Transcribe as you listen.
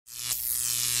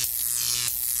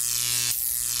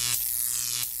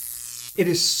It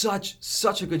is such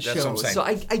a good show. That's what I'm saying. So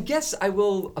I guess I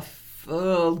will.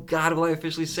 Oh God, will I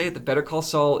officially say it? The Better Call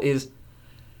Saul is.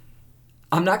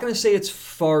 I'm not going to say it's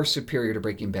far superior to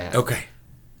Breaking Bad. Okay.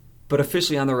 But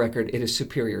officially on the record, it is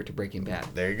superior to Breaking Bad.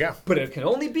 There you go. But it can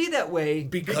only be that way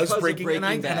because Breaking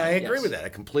Bad. And I agree with that. I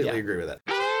completely agree with that.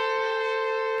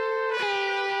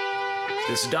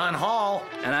 This is Don Hall.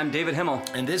 And I'm David Himmel.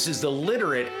 And this is the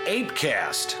Literate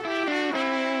ApeCast.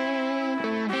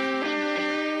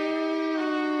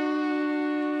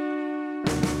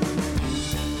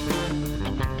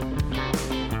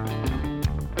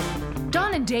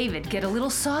 Don and David get a little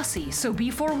saucy, so be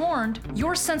forewarned,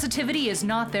 your sensitivity is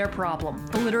not their problem.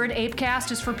 The Literate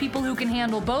ApeCast is for people who can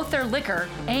handle both their liquor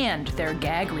and their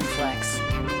gag reflex.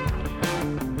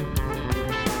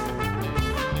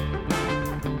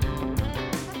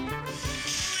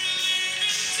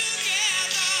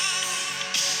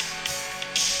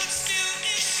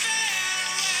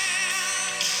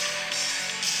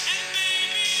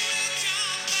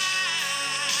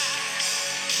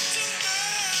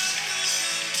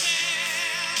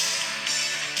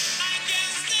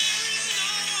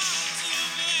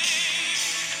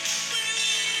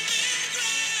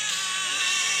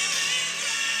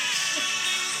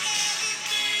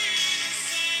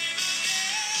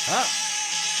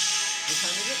 What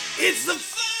time is it? It's the...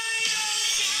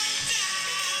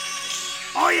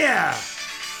 Oh, yeah!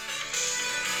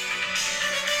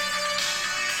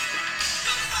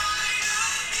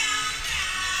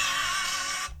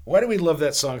 Why do we love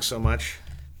that song so much?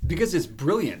 Because it's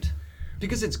brilliant.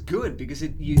 Because it's good. Because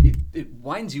it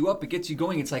winds you up. It gets you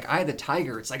going. It's like Eye of the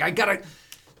Tiger. It's like, I gotta...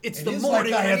 It's the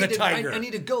morning. Like Eye of the Tiger. I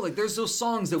need to go. Like, there's those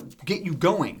songs that get you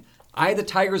going. Eye of the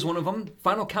Tiger is one of them.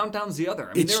 Final Countdown's the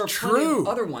other. I mean, there are plenty of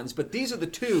other ones, but these are the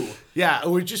two. Yeah, it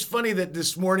was just funny that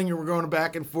this morning you were going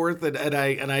back and forth, and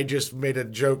I just made a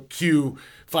joke, cue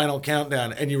Final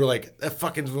Countdown, and you were like, that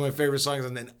fucking is one of my favorite songs,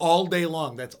 and then all day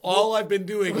long, that's all I've been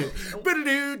doing is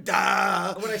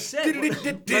ba-da-doo-da. What I said, my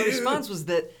response was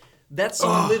that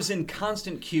song lives in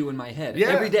constant cue in my head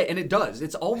every day, and it does.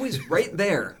 It's always right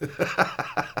there.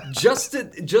 just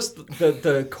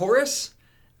the chorus.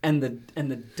 And the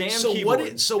damn keyboard.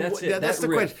 That's the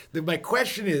question. My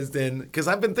question is then, because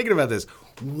I've been thinking about this,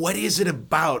 what is it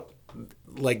about,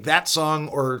 like that song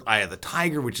or Eye of the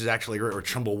Tiger, which is actually great, or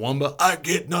Chumbawamba, I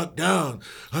Get Knocked Down.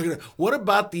 What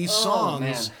about these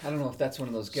songs? Man. I don't know if that's one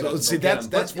of those.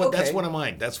 That's one of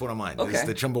mine. That's one of mine. Okay.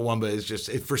 The Chumbawamba is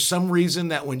just for some reason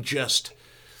that one just.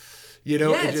 You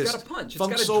know, it's got a punch.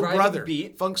 Funk it's got Soul a Brother.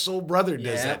 Beat. Funk Soul Brother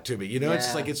does that to me. You know,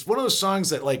 it's one of those songs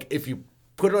that, like, if you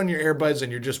put it on your earbuds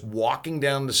and you're just walking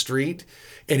down the street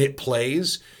and it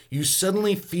plays, you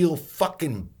suddenly feel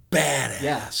fucking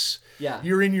badass. Yeah.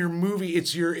 You're in your movie.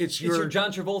 It's your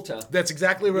John Travolta. That's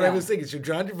exactly what I was thinking. It's your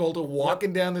John Travolta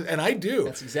walking down and I do.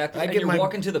 That's exactly. And you're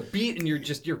walking to the beat and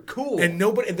you're cool. And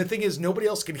the thing is, nobody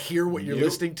else can hear what you're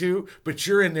listening to, but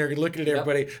you're in there looking at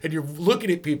everybody and you're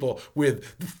looking at people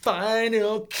with the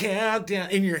final countdown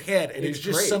in your head. And it's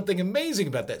just great. Something amazing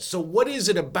about that. So what is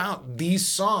it about these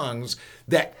songs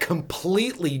that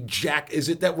completely is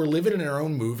it that we're living in our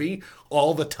own movie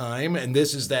all the time, and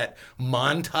this is that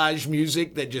montage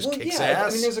music that just kicks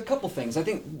ass? I mean, there's a couple things. I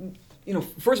think,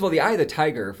 first of all, the Eye of the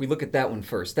Tiger, if we look at that one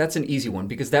first, that's an easy one,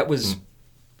 because that was,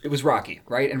 it was Rocky,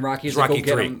 right? And Rocky is like, Rocky go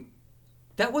get 3. him.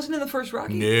 That wasn't in the first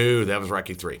Rocky? No, that was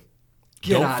Rocky 3.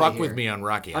 Don't fuck with me on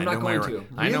Rocky. I'm not going to. Really?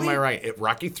 I know my right.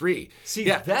 Rocky 3. See,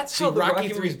 that's how the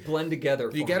Rocky movies blend together.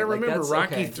 You got to remember,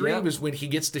 Rocky 3 was when he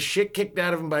gets the shit kicked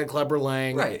out of him by Clubber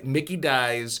Lang. Right. Mickey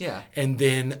dies. Yeah. And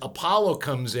then Apollo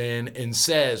comes in and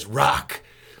says, Rock,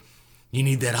 you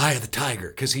need that Eye of the Tiger,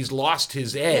 because he's lost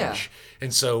his edge. Yeah.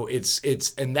 And so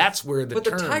and that's where the term.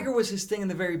 But the tiger was his thing in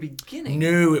the very beginning.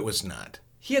 No, it was not.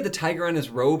 He had the tiger on his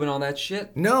robe and all that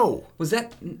shit? No. Was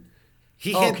that...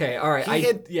 Okay, all right.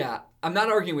 I'm not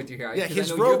arguing with you here. Yeah,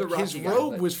 his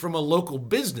robe was from a local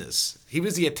business. He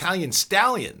was the Italian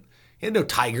stallion. He had no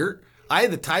tiger. Eye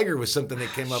of the Tiger was something that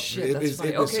came up. Shit,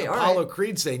 it was Apollo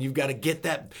Creed saying, "You've got to get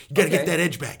that. You got to get that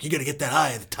edge back. You got to get that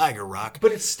Eye of the Tiger, Rock."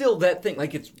 But it's still that thing.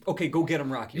 Like, it's okay. Go get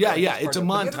him, Rocky. Yeah, right? yeah. It's a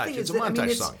montage. It's a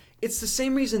montage song. It's the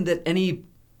same reason that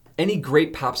any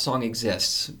great pop song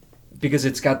exists, because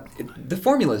it's got the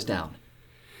formula's down.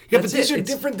 Yeah, but these are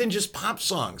different than just pop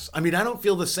songs. I mean, I don't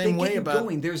feel the same way about...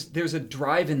 Going. There's a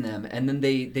drive in them, and then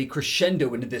they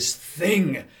crescendo into this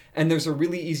thing, and there's a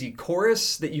really easy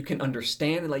chorus that you can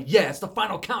understand, and like, it's the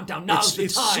final countdown, now's the time.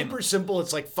 It's super simple.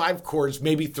 It's like 5 chords,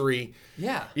 maybe 3.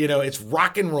 Yeah. You know, it's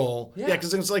rock and roll. Yeah,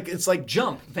 because it's like...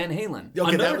 Jump, Van Halen.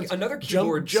 Okay, another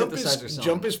keyboard synthesizer song.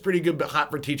 Jump is pretty good, but Hot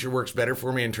for Teacher works better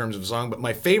for me in terms of song, but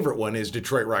my favorite one is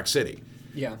Detroit Rock City.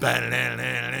 Yeah.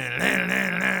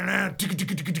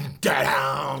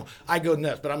 I go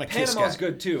nuts, but I'm a Kiss guy. Panama's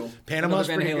good too. Panama's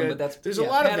Van pretty Halen, good. but that's There's a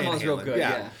lot of Van Panama's Halen. real good.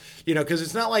 Yeah. You know, because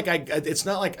it's not like I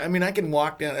can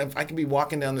walk down. I can be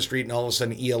walking down the street and all of a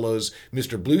sudden ELO's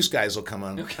Mr. Blue Skies will come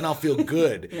on and I'll feel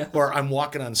good. Yeah. Or I'm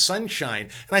walking on Sunshine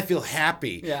and I feel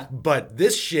happy. Yeah. But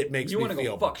this shit makes me feel. You want to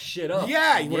go fuck shit up.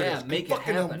 Yeah. You want to make it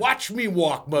fucking happen. watch me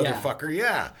walk, motherfucker.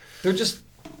 Yeah. They're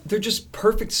just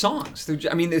perfect songs.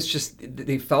 It's just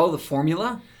they follow the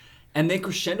formula. And they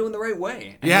crescendo in the right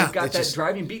way. And they've got that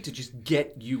driving beat to just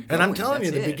get you going. And I'm telling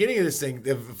you, the beginning of this thing,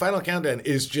 the final countdown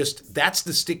is just, that's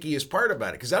the stickiest part about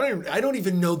it. Because I don't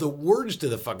even know the words to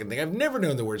the fucking thing. I've never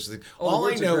known the words to the thing. All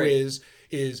I know is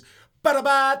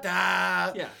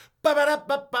ba-da-ba-da. Yeah.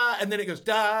 Ba-ba-da-ba-ba. And then it goes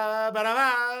da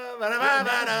ba-da-ba,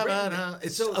 ba-da-ba-da-ba-da.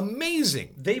 It's so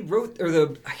amazing. They wrote,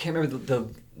 I can't remember the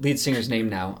lead singer's name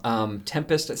now.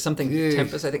 Tempest,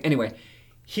 Tempest, I think. Anyway,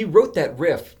 he wrote that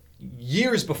riff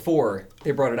years before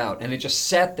they brought it out, and it just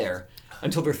sat there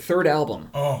until their third album.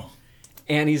 Oh.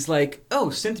 And he's like,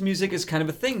 synth music is kind of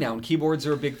a thing now, and keyboards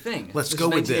are a big thing. Let's go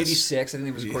with this. 1986, I think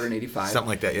it was recorded in 85. Something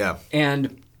like that, yeah.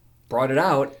 And brought it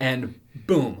out, and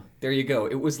boom, there you go.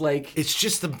 It was like... It's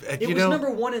just it was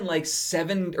number one in like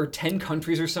 7 or 10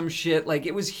 countries or some shit. Like,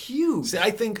 it was huge. See,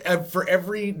 I think for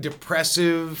every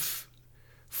depressive,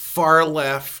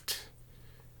 far-left...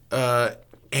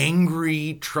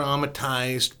 angry,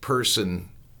 traumatized person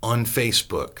on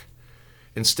Facebook,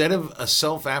 instead of a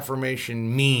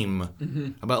self-affirmation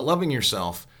meme about loving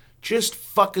yourself, just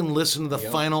fucking listen to the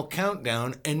final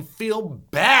countdown and feel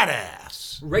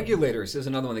badass. Regulators is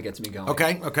another one that gets me going.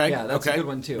 Okay. Yeah, that's a good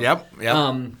one too. Yep.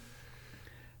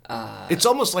 It's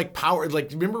almost like power.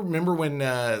 Like remember when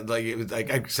they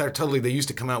used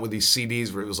to come out with these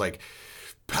CDs where it was like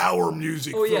power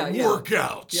music for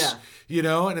workouts. Yeah. You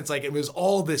know, and it's like it was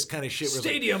all this kind of shit.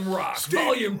 Stadium Rock,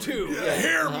 Volume 2.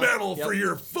 Hair metal for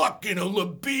your fucking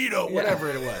libido, whatever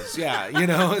it was. Yeah, you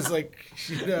know, it's like,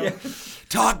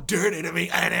 talk dirty to me.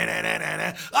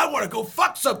 I want to go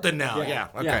fuck something now. Yeah,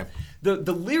 okay. Yeah.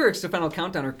 The lyrics to Final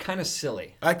Countdown are kind of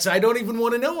silly. I don't even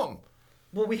want to know them.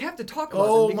 Well, we have to talk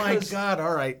about them because my God,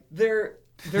 all right. They're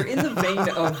in the vein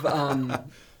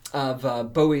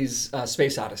of Bowie's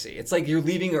Space Odyssey. It's like you're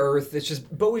leaving Earth. It's just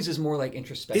Bowie's is more like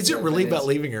introspective. Is it really about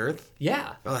leaving Earth?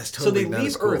 Yeah. Oh, that's totally so they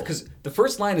leave Earth because the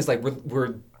first line is like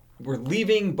we're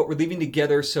leaving, but we're leaving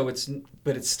together. So it's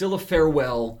still a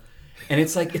farewell, and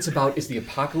it's like is the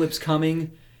apocalypse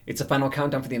coming? It's a final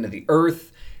countdown for the end of the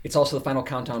Earth. It's also the final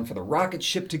countdown for the rocket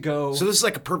ship to go. So this is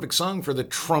like a perfect song for the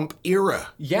Trump era.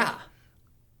 Yeah.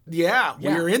 Yeah, we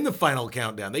are in the final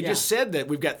countdown. They just said that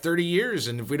we've got 30 years,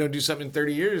 and if we don't do something in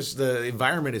 30 years, the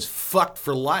environment is fucked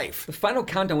for life. The final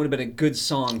countdown would have been a good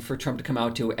song for Trump to come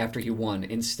out to after he won,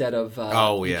 instead of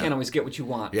You Can't Always Get What You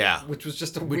Want. Yeah. Which was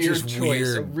just a weird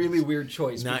choice. A really weird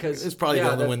choice. Because it's probably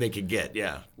the only one they could get,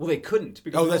 yeah. Well, they couldn't.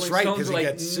 Because that's right, because he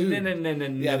got sued.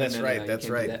 No, that's right. That's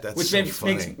Which so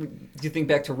makes you think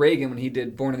back to Reagan when he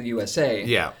did Born in the USA.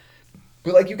 Yeah.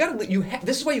 But like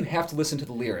this is why you have to listen to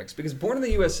the lyrics, because "Born in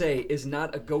the USA" is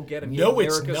not a go-get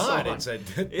America song. No, it's not. It's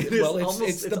it's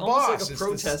the almost boss. like a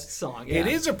protest song. Yeah. It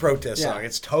is a protest song.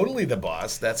 It's totally the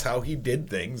boss. That's how he did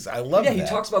things. I love that. Yeah, he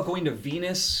talks about going to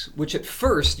Venus, which at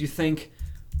first you think,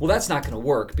 well, that's not going to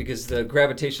work because the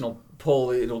gravitational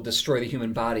pull, it'll destroy the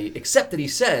human body. Except that he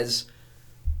says,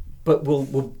 but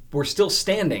we're still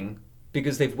standing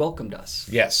because they've welcomed us.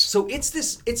 Yes. So it's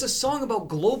a song about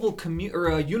global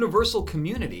universal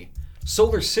community,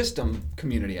 solar system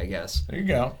community, I guess. There you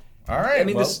go. All right. I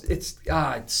mean, it's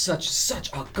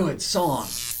such a good song.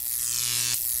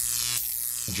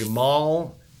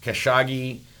 Jamal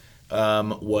Khashoggi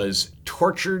was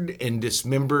tortured and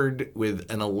dismembered with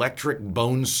an electric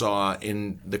bone saw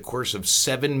in the course of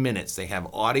 7 minutes. They have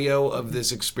audio of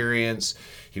this experience.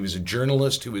 He was a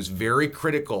journalist who was very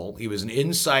critical. He was an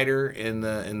insider in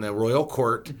the royal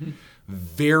court.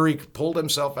 Mm-hmm. Pulled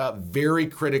himself out, very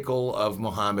critical of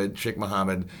Sheikh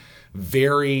Mohammed.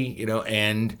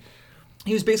 And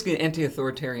he was basically an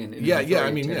anti-authoritarian. He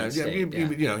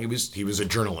was a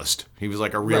journalist. He was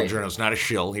like a real journalist, not a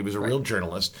shill. He was a real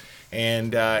journalist.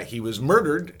 And he was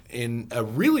murdered in a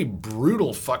really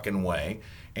brutal fucking way.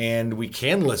 And we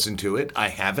can listen to it. I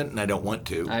haven't, and I don't want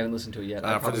to. I haven't listened to it yet.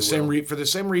 For the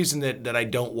same reason that I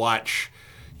don't watch,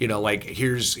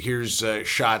 here's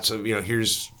shots of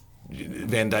here's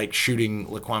Van Dyke shooting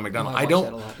Laquan McDonald. I don't.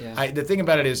 That a lot, yeah. The thing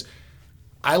about it is,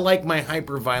 I like my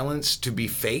hyper-violence to be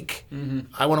fake.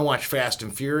 I want to watch Fast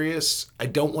and Furious. I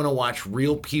don't want to watch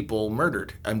real people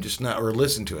murdered. I'm just not, or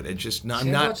listen to it. It's just not.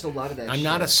 I watched a lot of that. I'm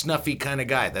not a snuffy kind of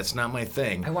guy. That's not my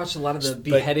thing. I watched a lot of the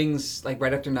beheadings, like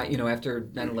right after after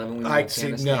 9/11. We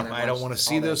I don't want to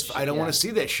see those. I don't want to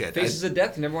see that shit. Faces of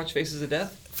Death. You never watched Faces of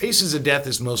Death? Faces of Death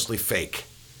is mostly fake.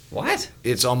 What?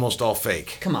 It's almost all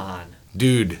fake. Come on,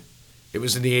 dude. It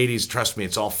was in the 80s. Trust me,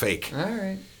 it's all fake. All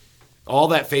right. All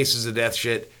that Faces of Death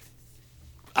shit,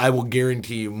 I will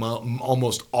guarantee you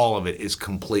almost all of it is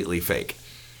completely fake.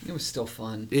 It was still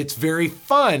fun. It's very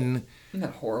fun. Isn't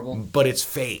that horrible? But it's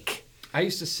fake. I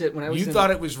used to sit when I was You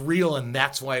thought it was real and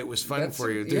that's why it was fun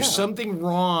for you. There's something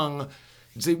wrong.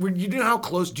 Do you know how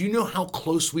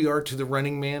close we are to the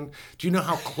Running Man? Do you know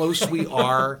how close we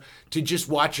are to just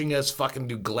watching us fucking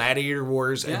do gladiator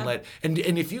wars and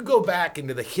and if you go back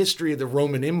into the history of the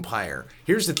Roman Empire,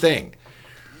 here's the thing.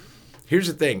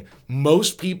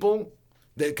 Most people,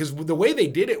 because the way they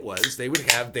did it was they would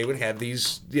have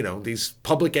these these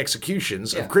public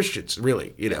executions of Christians,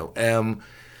 really,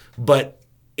 but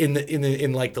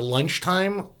in like the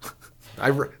lunchtime,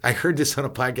 I heard this on a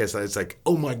podcast. I was like,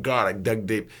 oh my god, I dug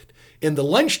deep. In the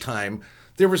lunchtime,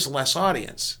 there was less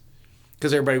audience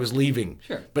because everybody was leaving,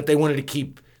 but they wanted to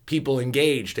keep people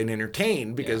engaged and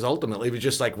entertained because ultimately it was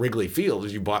just like Wrigley Field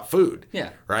as you bought food.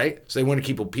 Yeah. Right? So they wanted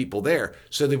to keep people there.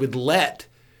 So they would let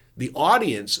the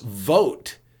audience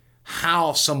vote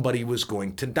how somebody was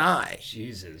going to die.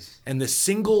 Jesus. And the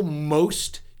single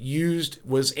most used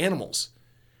was animals.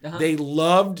 They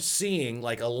loved seeing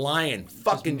like a lion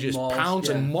fucking just pounce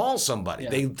and maul somebody.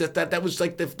 That was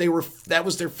like that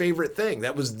was their favorite thing.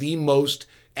 That was the most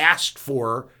asked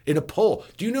for in a poll.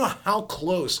 Do you know how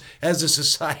close as a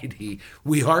society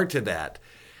we are to that?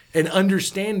 And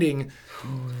understanding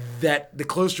that the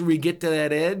closer we get to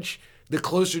that edge, the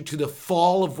closer to the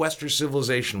fall of Western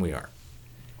civilization we are.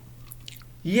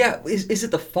 Yeah, is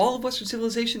it the fall of Western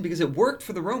civilization? Because it worked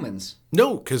for the Romans.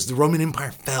 No, because the Roman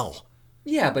Empire fell.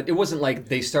 Yeah, but it wasn't like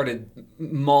they started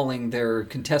mauling their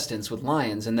contestants with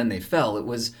lions and then they fell. It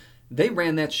was... They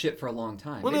ran that shit for a long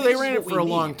time. Well, no, they ran it for a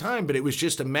long time, but it was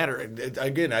just a matter.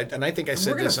 Again, I think I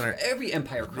said this on our. Every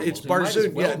empire crumbles. It's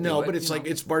Barzoon. But it's like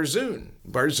it's Barzoon.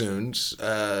 Barzoon's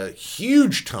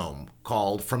huge tome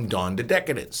called "From Dawn to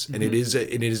Decadence," and it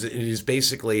is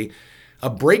basically a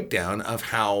breakdown of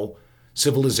how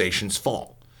civilizations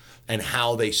fall and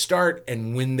how they start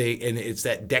and when and it's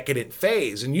that decadent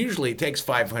phase, and usually it takes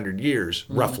 500 years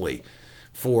roughly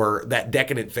for that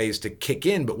decadent phase to kick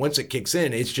in. But once it kicks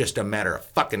in, it's just a matter of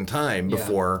fucking time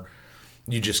before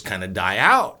you just kind of die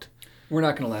out. We're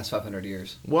not going to last 500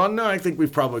 years. Well, no, I think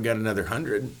we've probably got another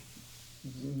 100.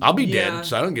 I'll be dead,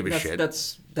 so I don't give a shit.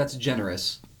 That's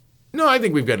generous. No, I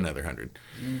think we've got another 100.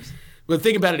 But the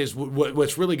thing about it is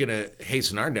what's really going to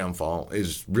hasten our downfall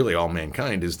is really all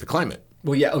mankind, is the climate.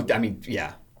 Well, yeah. I mean,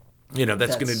 yeah.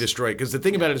 That's going to destroy it. Because the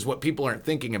thing about it is what people aren't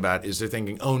thinking about is they're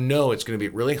thinking, oh, no, it's going to be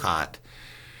really hot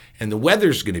and the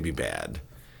weather's going to be bad.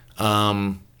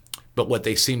 But what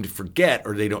they seem to forget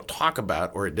or they don't talk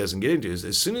about or it doesn't get into is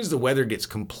as soon as the weather gets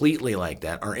completely like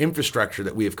that, our infrastructure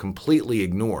that we have completely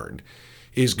ignored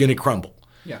is going to crumble.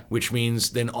 Yeah. Which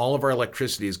means then all of our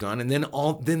electricity is gone. And then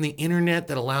the internet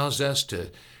that allows us to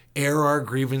air our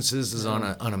grievances on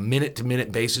a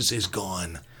minute-to-minute basis is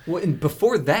gone. Well, and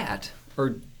before that,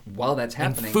 or while that's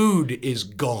happening, and food is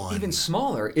gone. Even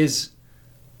smaller is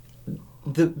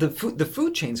the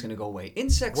food chain's going to go away.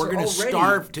 Insects We're going to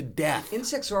starve to death.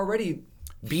 Insects are already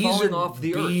falling off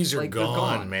the earth. Bees are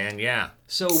gone, man. Yeah.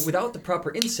 So without the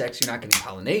proper insects, you're not getting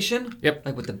pollination. Yep.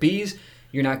 Like with the bees,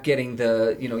 you're not getting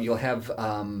you'll have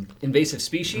invasive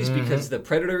species because the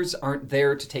predators aren't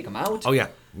there to take them out. Oh yeah,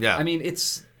 yeah. I mean,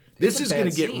 this is going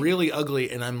to get really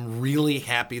ugly, and I'm really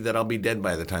happy that I'll be dead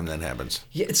by the time that happens.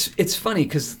 Yeah, it's funny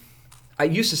because I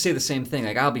used to say the same thing.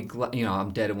 Like I'll be,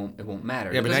 I'm dead. It won't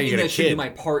matter. Yeah, but now you got a kid. My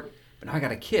part, but now I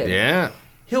got a kid. Yeah.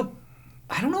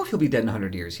 I don't know if he'll be dead in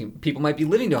 100 years. People might be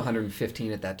living to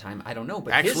 115 at that time. I don't know.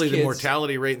 But actually, the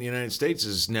mortality rate in the United States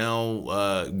is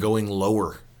now going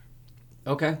lower.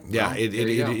 Okay. Yeah, well,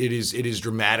 it is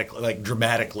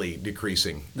dramatically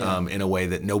decreasing in a way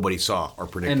that nobody saw or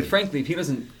predicted. And frankly, if he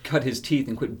doesn't cut his teeth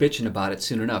and quit bitching about it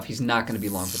soon enough, he's not going to be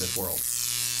long for this world.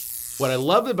 What I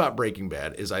loved about Breaking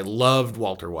Bad is I loved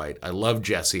Walter White. I loved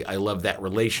Jesse. I loved that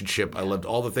relationship. I loved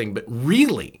all the things. But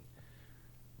really,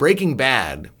 Breaking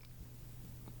Bad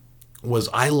was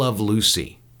I Love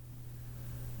Lucy.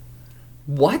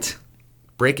 What?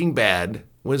 Breaking Bad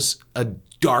was a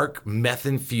dark,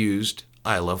 meth-infused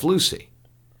I Love Lucy.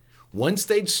 One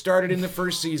stage started in the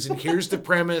first season. Here's the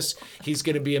premise. He's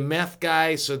going to be a meth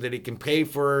guy so that he can pay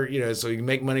for, so he can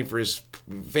make money for his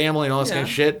family and all this kind of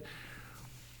shit.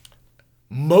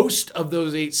 Most of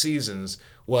those 8 seasons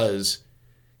was,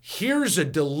 here's a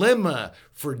dilemma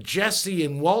for Jesse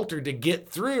and Walter to get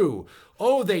through.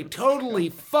 Oh, they totally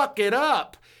fuck it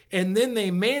up. And then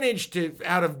they managed to,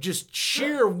 out of just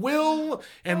sheer will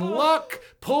and luck,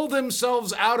 pull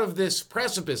themselves out of this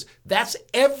precipice. That's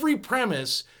every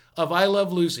premise of I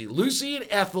Love Lucy. Lucy and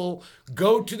Ethel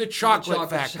go to the chocolate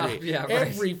factory. Yeah,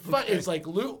 right. It's like,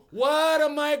 what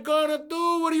am I gonna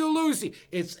do with you, Lucy?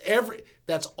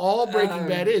 That's all Breaking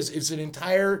Bad is. It's an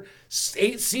entire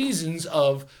 8 seasons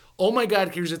of, oh my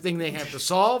God, here's a thing they have to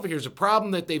solve. Here's a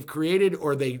problem that they've created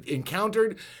or they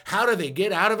encountered. How do they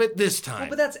get out of it this time? Well,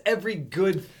 but that's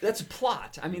that's a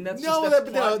plot. I mean, that's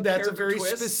that's a very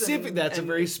specific. That's a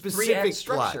very specific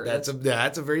plot. That's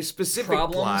a very specific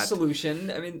problem plot.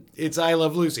 Solution. I mean, it's I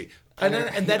Love Lucy. And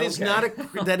that is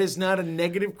not a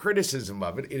negative criticism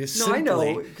of it. It is simply, I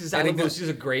know, because I Love Lucy is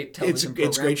a great television program.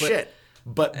 It's great shit.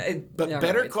 But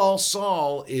Better Call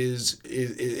Saul is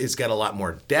got a lot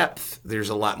more depth. There's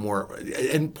a lot more,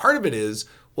 and part of it is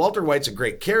Walter White's a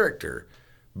great character,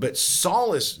 but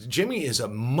Jimmy is a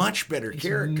much better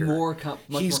character.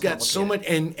 He's got so much,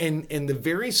 and the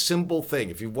very simple thing.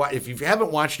 If you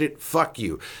haven't watched it, fuck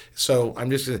you. So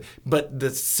I'm just gonna. But the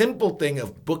simple thing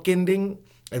of bookending,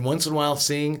 and once in a while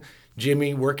seeing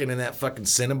Jimmy working in that fucking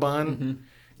Cinnabon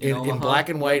in black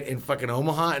and white in fucking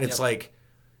Omaha, and it's like,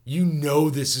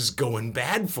 this is going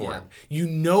bad for him.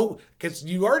 Because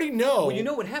you already know. Well, you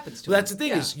know what happens to him. That's the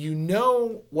thing is,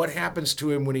 what happens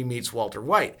to him when he meets Walter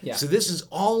White. Yeah. So this is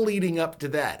all leading up to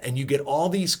that. And you get all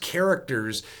these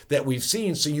characters that we've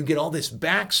seen. So you get all this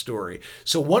backstory.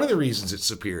 So one of the reasons it's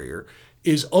superior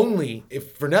is only,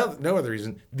 if for no other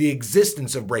reason, the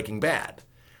existence of Breaking Bad.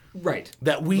 Right.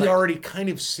 That we already kind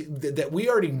of see, that we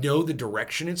already know the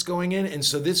direction it's going in. And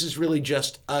so this is really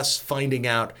just us finding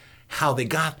out how they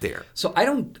got there. So I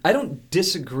don't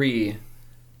disagree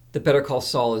that Better Call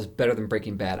Saul is better than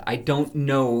Breaking Bad. I don't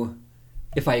know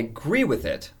if I agree with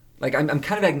it. Like, I'm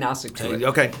kind of agnostic to it.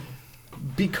 Okay.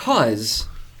 Because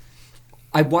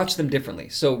I watch them differently.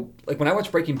 So, like, when I watch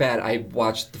Breaking Bad, I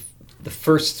watched the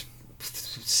first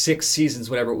 6 seasons,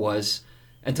 whatever it was,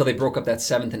 until they broke up that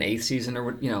 7th and 8th season,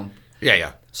 or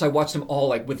Yeah. So I watched them all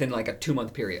like within like a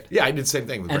 2-month period. Yeah, I did the same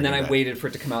thing with Breaking Bad. And then I waited for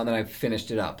it to come out, and then I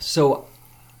finished it up. So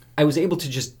I was able to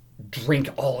just drink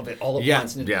all of it all at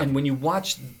once. And when you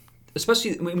watch,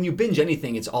 especially when you binge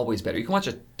anything, it's always better. You can watch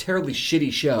a terribly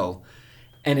shitty show,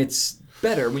 and it's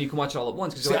better when you can watch it all at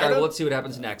once, because you're like, all right, well, let's see what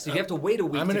happens next. If you have to wait a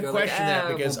week, I'm going to question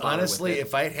that, because honestly,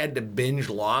 if I had to binge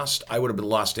Lost, I would have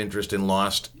lost interest in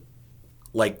Lost,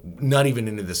 like not even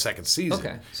into the 2nd season.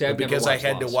 Okay, see, because I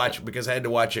had to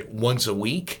watch it once a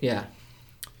week. Yeah.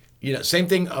 Same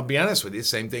thing. I'll be honest with you.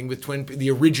 Same thing with the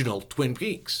original Twin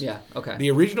Peaks. Yeah. Okay. The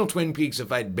original Twin Peaks.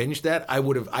 If I'd binged that, I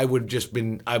would have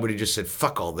just said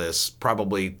fuck all this.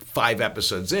 Probably 5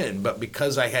 episodes in, but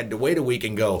because I had to wait a week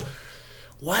and go,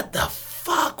 what the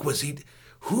fuck was he?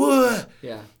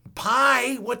 Yeah.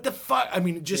 Pie? What the fuck? I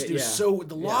mean, it was so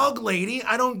the log lady.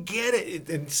 I don't get it,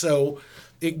 and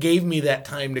really good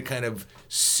time to kind of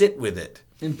sit with it.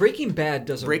 And Breaking Bad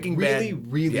does a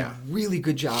really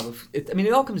good job of it. I mean,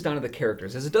 it all comes down to the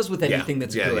characters, as it does with anything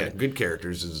that's good. Yeah, good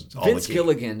characters is all Vince the key.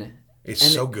 Gilligan is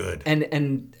so good. And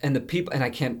the people, and I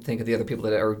can't think of the other people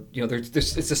that are, it's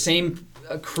the same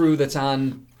crew that's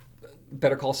on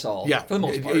Better Call Saul. Yeah, for the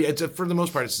most part. For the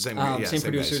most part, it's the same. Same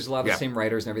producers, guys. A lot of the same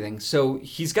writers and everything. So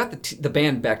he's got the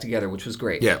band back together, which was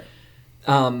great. Yeah.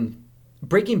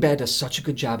 Breaking Bad does such a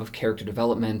good job of character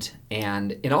development,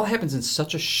 and it all happens in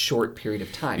such a short period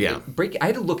of time. Yeah. I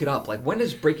had to look it up. Like, when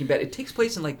does Breaking Bad? It takes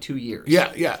place in like 2 years.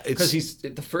 Yeah. Because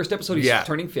the first episode he's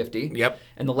turning 50. Yep.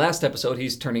 And the last episode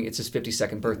it's his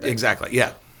 52nd birthday. Exactly.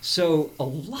 Yeah. So a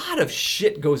lot of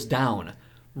shit goes down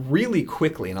really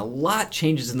quickly, and a lot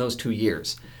changes in those 2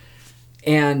 years.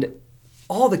 And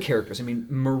all the characters. I mean,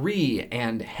 Marie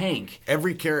and Hank.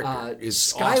 Every character is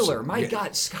Skylar. Awesome. My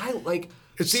God, Skylar. Like.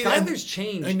 Skylar's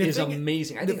change is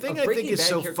amazing. The thing I think is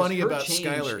so funny about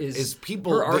Skylar is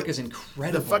people. Her arc is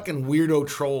incredible. The fucking weirdo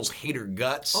trolls hate her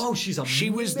guts. Oh, she's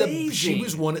amazing. She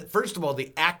was one. First of all,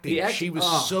 the acting. She was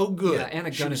so good. Yeah, Anna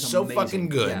Gunn she was is so amazing. fucking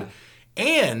good. Yeah.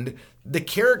 And the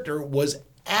character was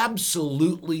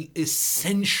absolutely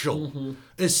essential. Mm-hmm.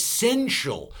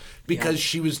 Essential, because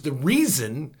she was the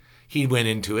reason he went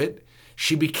into it.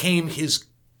 She became his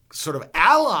sort of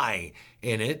ally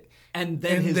in it. And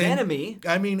then his enemy.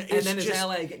 I mean, it's his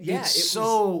ally. Yeah, it's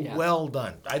so well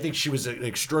done. I think she was an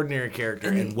extraordinary character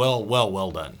and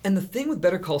well done. And the thing with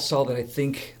Better Call Saul that I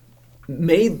think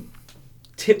may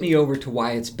tip me over to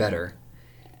why it's better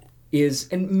is,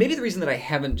 and maybe the reason that I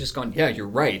haven't just gone, yeah, you're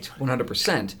right,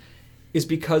 100%, is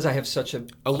because I have such a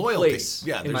loyalty. Place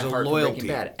yeah, in my there's heart a for loyalty. Breaking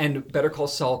Bad. And Better Call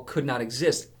Saul could not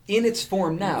exist in its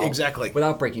form now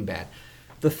without Breaking Bad.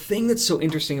 The thing that's so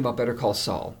interesting about Better Call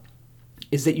Saul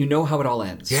is that you know how it all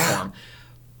ends. Yeah.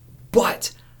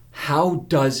 But how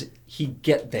does he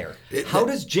get there? How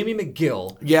does Jimmy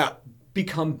McGill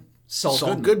become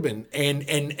Saul Goodman.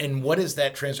 And what is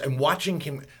that and watching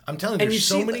him, I'm telling you, there's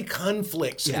so many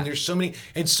conflicts and there's so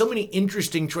many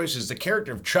interesting choices. The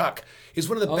character of Chuck is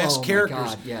one of the best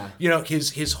characters. God, yeah. You know,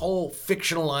 his whole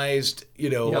fictionalized,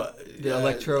 the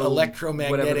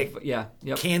electromagnetic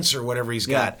cancer, whatever he's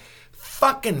got.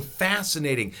 Fucking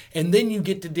fascinating. And then you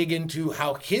get to dig into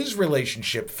how his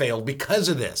relationship failed because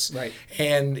of this. Right.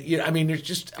 And there's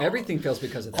just everything fails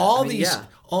because of that.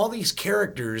 All these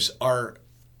characters are.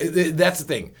 That's the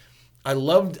thing. I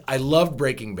loved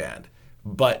Breaking Bad,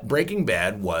 but Breaking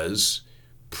Bad was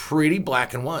pretty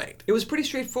black and white. It was pretty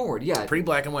straightforward, yeah. Pretty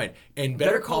black and white. And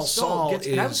Better Call Saul is...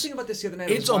 And I was thinking about this the other night.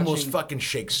 It's almost fucking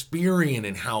Shakespearean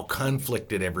in how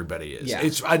conflicted everybody is. Yeah.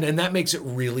 And that makes it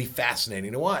really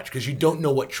fascinating to watch because you don't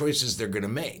know what choices they're going to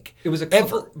make. It was a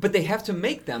couple, but they have to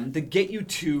make them to get you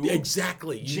to...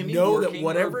 Exactly. Jimmy you know working that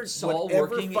whatever Saul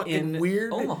fucking in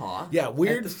weird... Omaha. Yeah,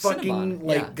 weird fucking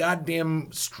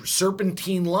goddamn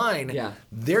serpentine line. Yeah.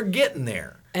 They're getting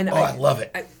there. And I love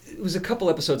it. It was a couple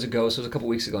episodes ago, so it was a couple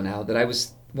weeks ago now, that I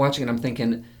was watching and I'm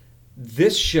thinking,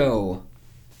 this show,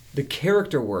 the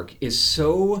character work is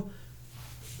so,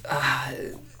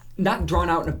 not drawn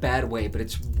out in a bad way, but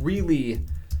it's really,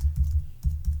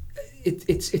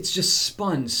 it's just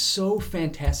spun so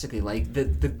fantastically. Like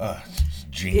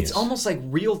genius. It's almost like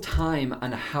real time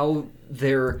on how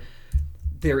their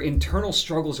internal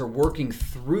struggles are working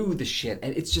through the shit,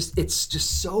 and it's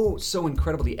just so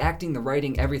incredible. The acting, the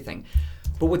writing, everything.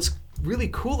 But what's really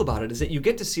cool about it is that you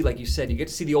get to see, like you said, you get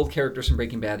to see the old characters from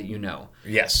Breaking Bad that you know.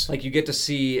 Yes. Like you get to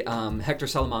see Hector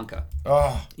Salamanca.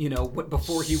 Oh.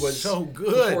 Before he was so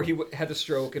good. Before he had the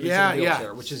stroke and was in a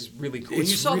wheelchair, which is really cool. And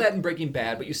you saw that in Breaking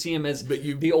Bad, but you see him as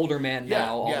the older man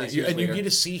now. All these years later. You get to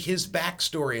see his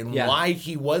backstory and why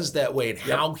he was that way and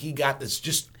how he got this.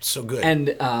 Just so good. And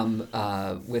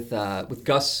with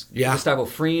Gus Gustavo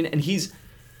Fring, and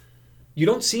you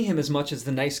don't see him as much as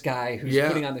the nice guy who's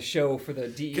putting on the show for the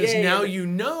DEA. Because now you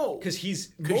know. Because you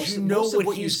know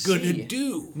what he's going to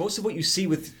do. Most of what you see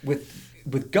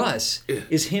with Gus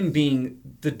is him being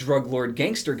the drug lord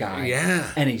gangster guy.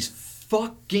 Yeah. And he's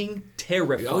fucking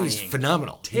terrifying. Oh, he's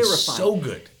phenomenal. Terrifying. He's so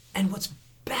good. And what's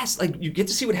best, like, you get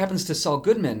to see what happens to Saul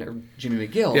Goodman or Jimmy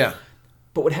McGill. Yeah.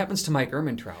 But what happens to Mike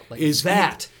Ehrmantraut? Like, is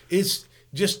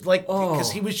just like,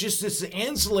 because he was just this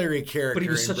ancillary character. But he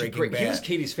was he was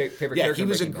Katie's favorite character. Yeah, he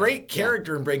was a great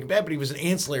character in Breaking Bad, but he was an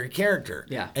ancillary character.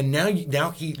 Yeah. And now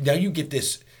you get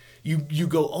this. You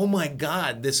go, oh my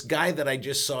God, this guy that I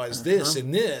just saw is this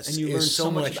and this, and you learn so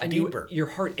much deeper. Your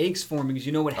heart aches for him because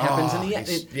you know what happens in the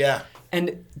end. Yeah.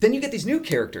 And then you get these new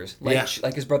characters,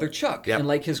 like his brother Chuck, and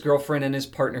like his girlfriend and his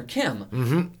partner Kim.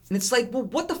 Mm-hmm. And it's like, well,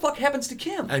 what the fuck happens to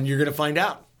Kim? And you're gonna find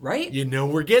out, right? You know,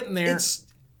 we're getting there.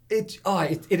 It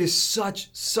is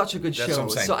such a good show. That's what I'm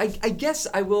saying. So I guess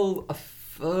I will.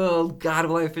 Oh God,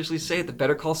 will I officially say it? The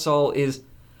Better Call Saul is.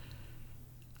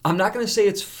 I'm not going to say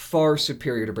it's far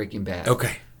superior to Breaking Bad.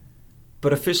 Okay.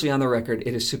 But officially on the record,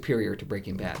 it is superior to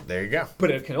Breaking Bad. There you go.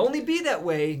 But it can only be that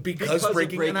way because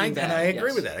Breaking Bad. And I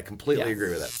agree with that. I completely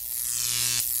agree with that.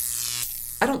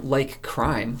 I don't like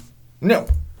crime. No.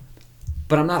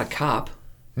 But I'm not a cop.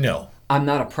 No. I'm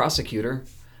not a prosecutor.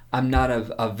 I'm not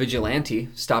a vigilante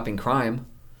stopping crime.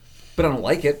 But I don't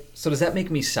like it. So does that make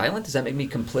me silent? Does that make me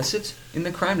complicit in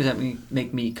the crime? Does that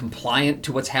make me compliant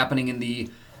to what's happening in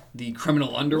the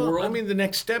criminal underworld? Well, I mean, the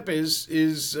next step is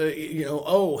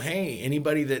oh, hey,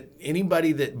 anybody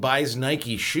that buys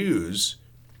Nike shoes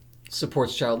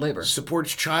supports child labor.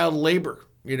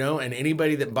 And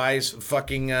anybody that buys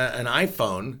fucking an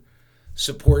iPhone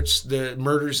supports the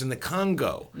murders in the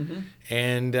Congo. Mm-hmm.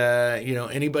 And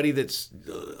anybody that's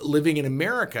living in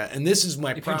America, and this is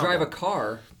my problem. If you drive a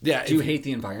car, do you hate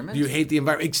the environment? Do you hate the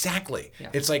environment? Exactly. Yeah.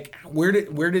 It's like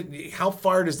how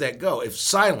far does that go? If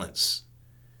silence.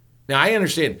 Now, I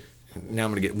understand. Now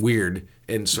I'm going to get weird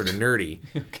and sort of nerdy.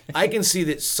 Okay. I can see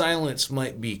that silence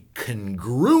might be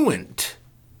congruent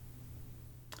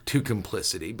to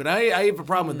complicity, but I have a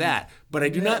problem with that. But I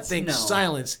do not think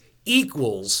silence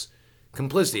equals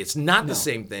complicity. It's not the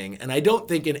same thing, and I don't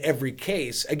think in every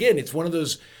case. Again, it's one of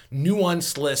those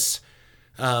nuanceless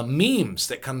memes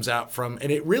that comes out from,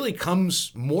 and it really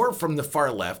comes more from the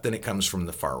far left than it comes from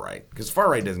the far right, because far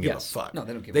right doesn't give a fuck. No,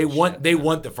 they don't give a shit. They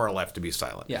want the far left to be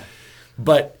silent. Yeah.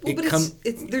 But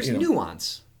there's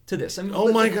nuance to this. I mean,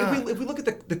 oh my God. If we look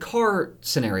at the car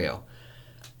scenario,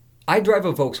 I drive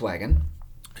a Volkswagen,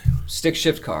 stick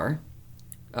shift car.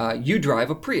 You drive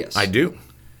a Prius. I do.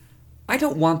 I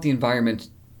don't want the environment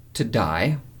to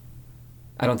die.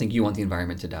 I don't think you want the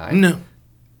environment to die. No.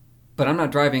 But I'm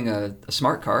not driving a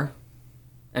smart car.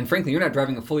 And frankly, you're not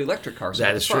driving a fully electric car. So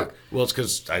that is true. Well, it's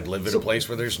because I live in a place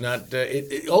where there's not.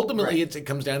 Ultimately, it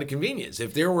comes down to convenience.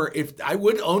 If I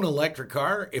would own an electric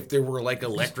car if there were like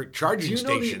electric charging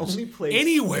stations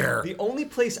anywhere. The only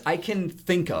place I can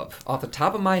think of off the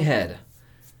top of my head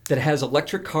that has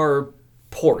electric car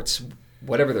ports,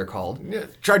 whatever they're called,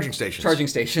 charging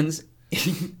stations,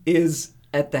 is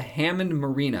at the Hammond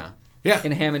Marina.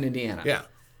 In Hammond, Indiana. Yeah.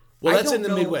 Well, that's in the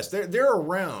Midwest. They're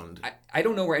around. I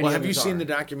don't know where any of those are. Well, have you seen the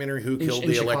documentary Who Killed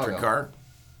the Electric Car?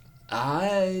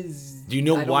 Do you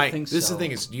know why? Don't think this so. is the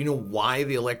thing. Do you know why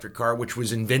the electric car, which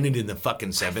was invented in the fucking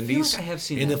 70s? I feel like I have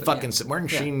seen that. Martin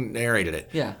Sheen narrated it.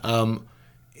 Yeah.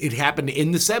 It happened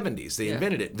in the 70s. They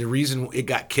invented it. The reason it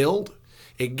got killed,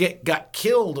 got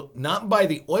killed not by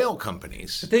the oil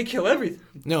companies. But they kill everything.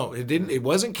 No, it didn't. It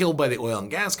wasn't killed by the oil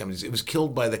and gas companies. It was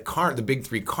killed by the big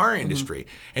three car industry.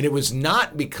 And it was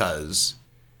not because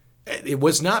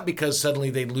suddenly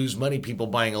they'd lose money people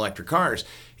buying electric cars.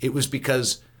 It was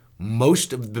because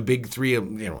most of the big three,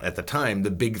 at the time,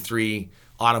 the big three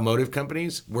automotive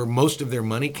companies, where most of their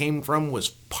money came from was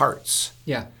parts.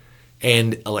 Yeah.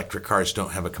 And electric cars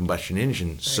don't have a combustion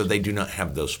engine, so they do not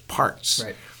have those parts.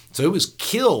 Right. So it was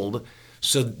killed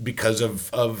because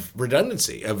of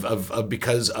redundancy,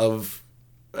 because of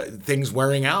things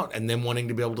wearing out and them wanting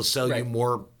to be able to sell you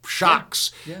more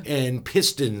shocks and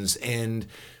pistons and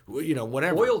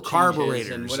whatever, oil carburetors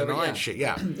and whatever, all that shit.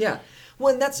 Yeah. Yeah.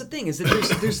 Well, and that's the thing is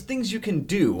that there's things you can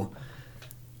do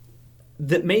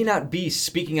that may not be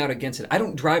speaking out against it. I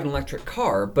don't drive an electric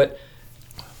car, but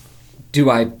do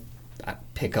I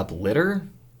pick up litter?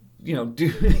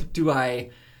 Do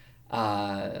I?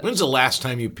 When's the last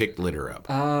time you picked litter up?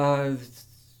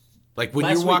 Like when when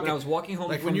I was walking home.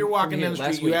 Like when you're walking down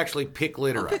the street, you actually pick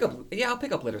litter up. I'll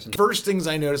pick up litter sometimes. First things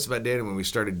I noticed about dating when we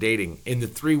started dating, in the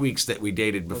 3 weeks that we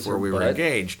dated before we were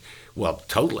engaged, well,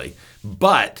 totally,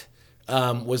 but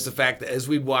was the fact that as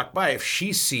we'd walk by, if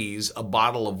she sees a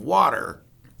bottle of water,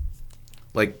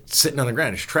 like sitting on the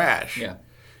ground, it's trash. Yeah.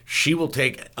 She will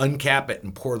uncap it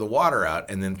and pour the water out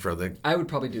and then throw the... I would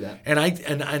probably do that. And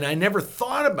I never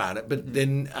thought about it, but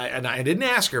then I didn't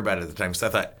ask her about it at the time because I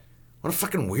thought, what a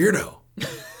fucking weirdo.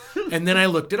 And then I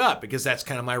looked it up because that's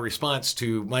kind of my response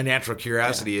to my natural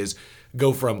curiosity is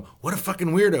go from what a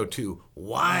fucking weirdo to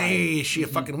why is she a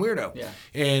fucking weirdo? Yeah.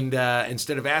 And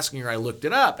instead of asking her, I looked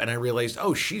it up and I realized,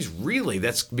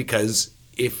 that's because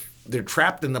if they're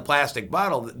trapped in the plastic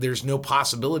bottle, there's no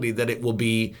possibility that it will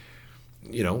be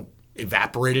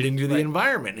evaporated into the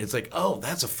environment. It's like,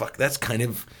 that's kind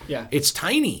of, it's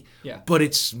tiny, but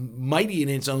it's mighty in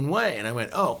its own way. And I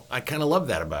went, I kind of love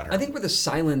that about her. I think where the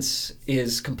silence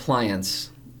is compliance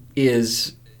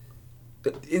is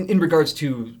in regards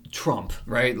to Trump,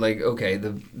 right? Like, okay,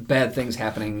 the bad things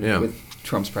happening with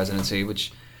Trump's presidency,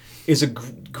 which is a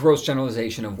gross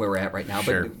generalization of where we're at right now.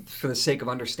 Sure. But for the sake of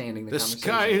understanding the conversation. The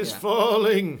sky is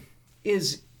falling.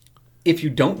 Is if you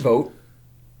don't vote,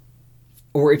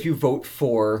 or if you vote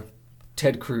for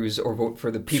Ted Cruz or vote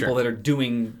for the people that are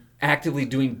actively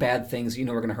doing bad things that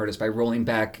are going to hurt us by rolling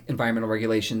back environmental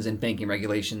regulations and banking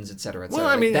regulations, et cetera, et cetera.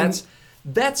 Well, I mean,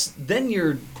 that's then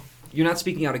you're not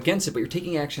speaking out against it, but you're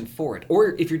taking action for it.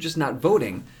 Or if you're just not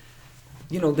voting,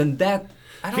 then that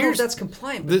I don't know if that's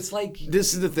compliant. But it's like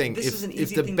this is the thing. This is an easy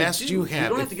if the thing best to do. you have, you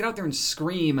don't have to get out there and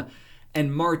scream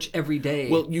and march every day.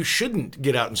 Well, you shouldn't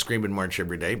get out and scream and march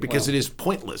every day because it is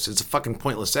pointless. It's a fucking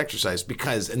pointless exercise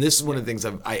and this is one of the things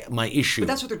my issue. But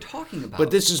that's what they're talking about.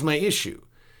 But this is my issue.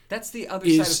 That's the other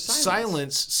side of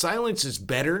silence. Silence is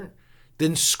better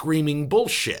than screaming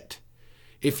bullshit.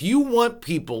 If you want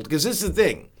people, because this is the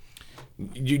thing,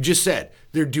 you just said,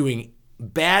 they're doing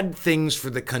bad things for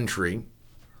the country,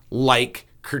 like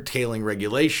curtailing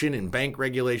regulation and bank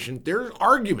regulation. There are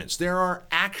arguments. There are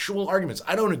actual arguments.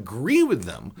 I don't agree with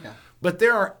them, but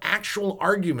there are actual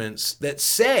arguments that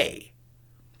say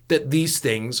that these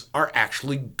things are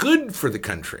actually good for the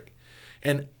country.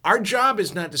 And our job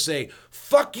is not to say,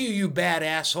 fuck you, you bad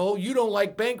asshole. You don't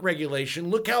like bank regulation.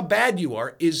 Look how bad you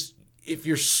are. Is if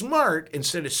you're smart,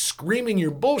 instead of screaming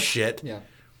your bullshit,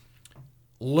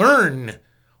 learn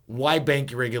why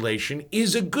bank regulation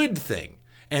is a good thing.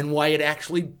 and why it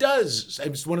actually does.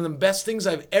 It's one of the best things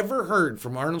I've ever heard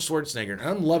from Arnold Schwarzenegger, and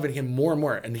I'm loving him more and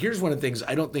more. And here's one of the things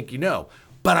I don't think you know,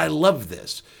 but I love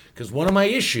this, because one of my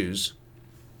issues,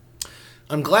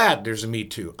 I'm glad there's a Me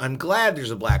Too. I'm glad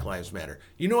there's a Black Lives Matter.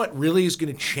 You know what really is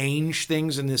going to change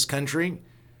things in this country?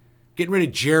 Getting rid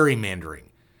of gerrymandering.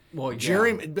 Well,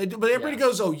 yeah. But everybody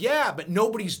goes, oh yeah, but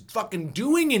nobody's fucking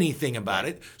doing anything about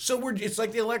it. So it's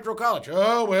like the Electoral College.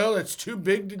 Oh well, it's too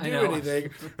big to do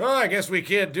anything. Oh, I guess we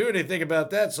can't do anything about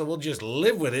that, so we'll just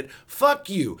live with it. Fuck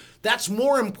you. That's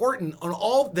more important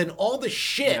than all the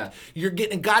shit you're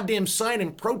getting a goddamn sign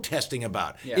and protesting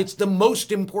about. Yeah. It's the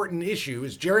most important issue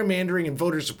is gerrymandering and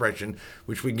voter suppression,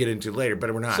 which we can get into later,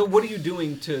 but we're not. So what are you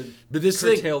doing to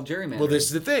curtail gerrymandering? Well, this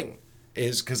is the thing,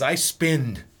 is because I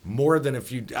spend more than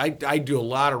I do a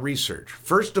lot of research.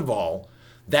 First of all,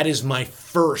 that is my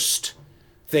first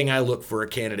thing I look for a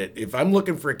candidate. If I'm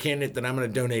looking for a candidate that I'm going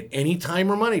to donate any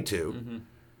time or money to,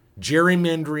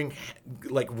 gerrymandering,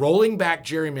 like rolling back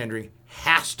gerrymandering,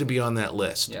 has to be on that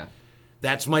list. Yeah.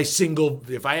 That's my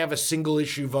if I have a single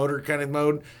issue voter kind of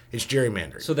mode, it's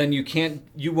gerrymandering. So then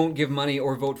you won't give money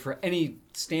or vote for any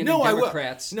standing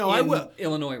Democrats in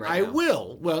Illinois right now. I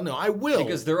will. Well, no, I will.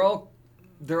 Because they're all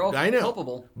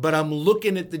culpable. But I'm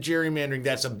looking at the gerrymandering.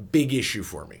 That's a big issue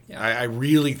for me. Yeah. I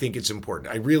really think it's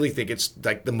important. I really think it's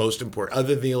like the most important.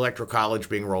 Other than the Electoral College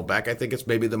being rolled back, I think it's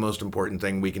maybe the most important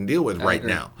thing we can deal with right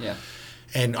now. Yeah.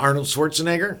 And Arnold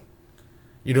Schwarzenegger,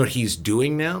 you know what he's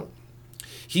doing now?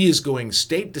 He is going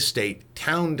state to state,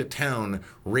 town to town,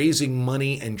 raising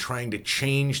money and trying to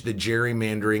change the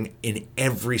gerrymandering in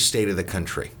every state of the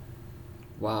country.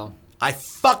 Wow. I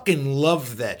fucking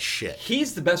love that shit.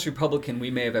 He's the best Republican we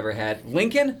may have ever had.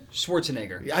 Lincoln,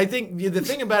 Schwarzenegger. I think the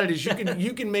thing about it is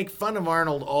you can make fun of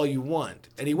Arnold all you want,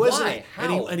 and he wasn't. Why?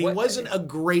 How? And he wasn't a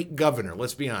great governor.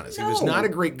 Let's be honest. No. He was not a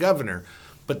great governor,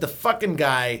 but the fucking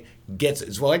guy gets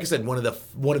it. Well, like I said, one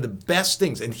of the best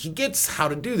things, and he gets how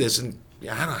to do this. And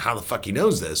I don't know how the fuck he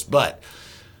knows this, but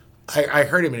I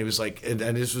heard him, and he was like, and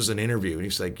this was an interview, and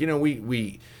he's like,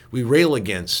 we rail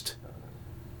against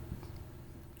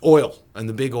oil and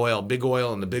the big oil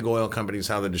and the big oil companies,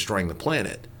 how they're destroying the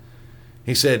planet.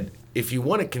 He said, if you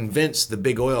want to convince the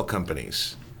big oil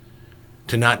companies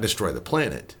to not destroy the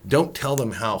planet, don't tell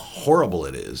them how horrible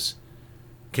it is.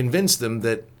 Convince them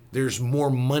that there's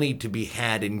more money to be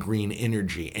had in green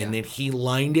energy. And then he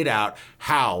lined it out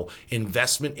how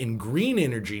investment in green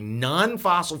energy,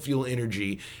 non-fossil fuel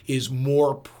energy, is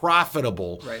more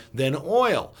profitable than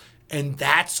oil. And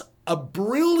that's a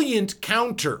brilliant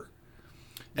counter.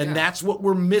 And that's what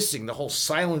we're missing, the whole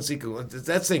silence equal.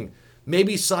 That thing,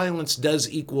 maybe silence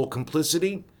does equal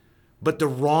complicity, but the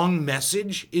wrong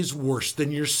message is worse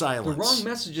than your silence. The wrong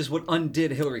message is what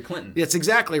undid Hillary Clinton. That's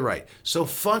exactly right. So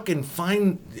fucking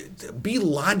be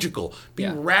logical, be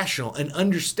rational, and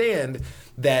understand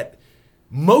that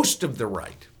most of the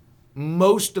right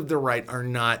are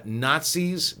not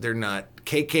Nazis, they're not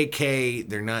KKK,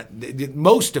 they're not,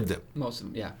 most of them.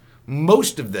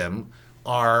 Most of them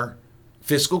are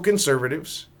fiscal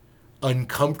conservatives,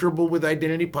 uncomfortable with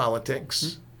identity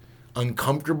politics,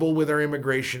 uncomfortable with our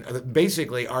immigration,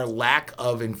 basically our lack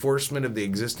of enforcement of the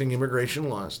existing immigration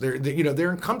laws.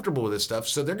 They're uncomfortable with this stuff,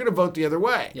 so they're going to vote the other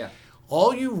way. Yeah.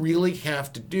 All you really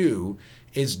have to do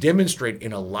is demonstrate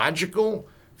in a logical,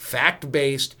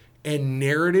 fact-based, and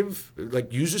narrative,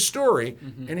 like use a story,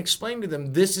 and explain to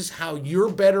them this is how you're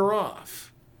better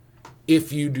off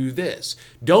if you do this.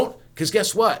 Because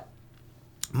guess what?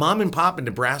 Mom and Pop in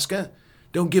Nebraska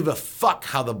don't give a fuck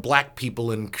how the black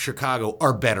people in Chicago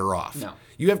are better off. No.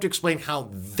 You have to explain how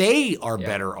they are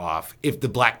better off if the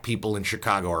black people in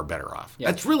Chicago are better off.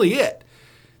 Yeah. That's really it.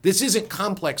 This isn't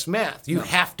complex math. You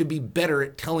have to be better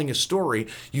at telling a story.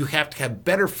 You have to have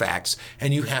better facts,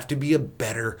 and you have to be a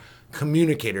better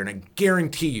communicator. And I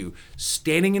guarantee you,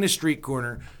 standing in a street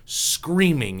corner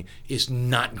screaming is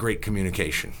not great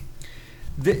communication.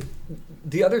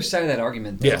 The other side of that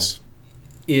argument, though,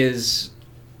 is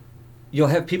you'll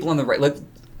have people on the right, like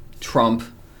Trump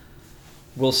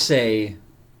will say,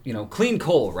 clean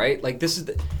coal, right? Like this is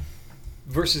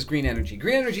versus green energy.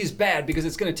 Green energy is bad because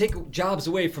it's going to take jobs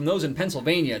away from those in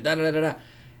Pennsylvania, da-da-da-da-da.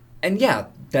 And yeah,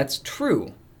 that's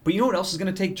true. But you know what else is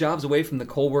going to take jobs away from the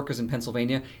coal workers in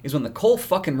Pennsylvania is when the coal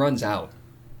fucking runs out.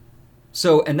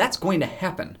 So, and that's going to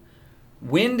happen.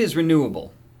 Wind is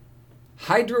renewable.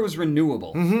 Hydro is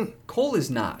renewable. Coal is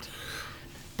not.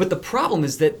 But the problem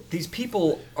is that these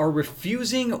people are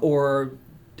refusing or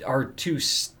are too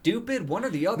stupid, one or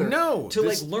the other. No, to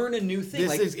learn a new thing.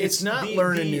 It's not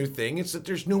learn a new thing. It's that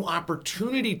there's no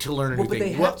opportunity to learn a new thing. But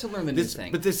they have to learn the new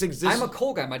thing. But this exists. I'm a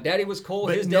coal guy. My daddy was coal.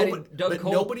 His daddy dug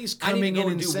coal. Nobody's coming in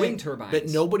and saying. Wind turbines. But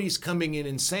nobody's coming in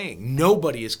and saying.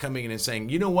 Nobody is coming in and saying.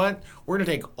 You know what? We're going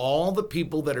to take all the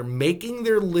people that are making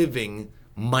their living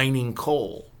mining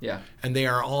coal. Yeah. And they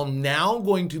are all now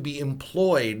going to be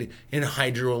employed in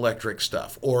hydroelectric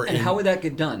stuff. And how would that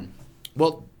get done?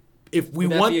 Well, if we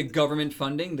would want that be a government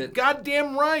funding that.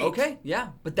 Goddamn right. Okay, yeah,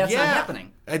 but that's not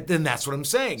happening. Then that's what I'm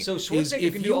saying. So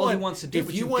Schwarzenegger can do all he wants to do,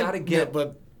 but you've got to get. Yeah,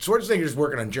 but Schwarzenegger's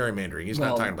working on gerrymandering. He's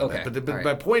not talking about that. But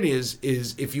my point is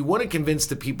if you want to convince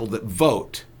the people that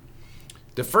vote.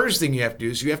 The first thing you have to do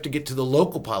is you have to get to the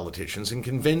local politicians and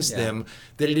convince them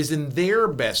that it is in their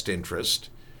best interest.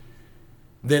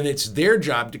 Then it's their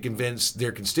job to convince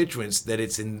their constituents that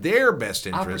it's in their best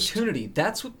interest. Opportunity.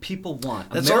 That's what people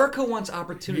want. America wants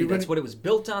opportunity. That's what it was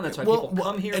built on. That's why people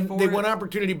come here and for they want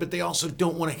opportunity, but they also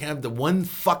don't want to have the one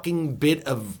fucking bit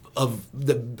of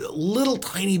the little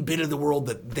tiny bit of the world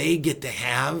that they get to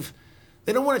have.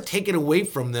 They don't want to take it away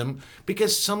from them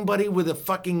because somebody with a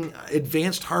fucking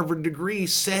advanced Harvard degree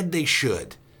said they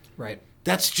should. Right.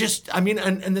 That's just,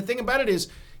 and the thing about it is,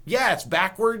 yeah, it's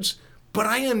backwards, but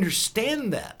I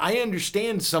understand that. I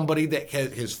understand somebody that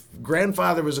his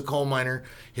grandfather was a coal miner,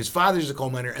 his father's a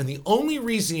coal miner, and the only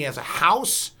reason he has a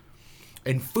house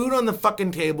and food on the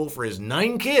fucking table for his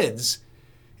 9 kids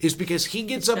is because he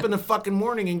gets up in the fucking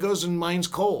morning and goes and mines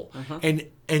coal. Uh-huh. And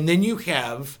then you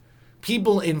have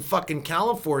people in fucking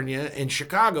California and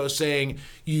Chicago saying,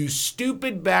 you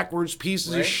stupid backwards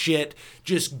pieces of shit,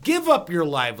 just give up your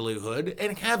livelihood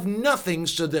and have nothing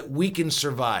so that we can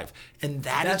survive. And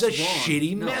that's a wrong.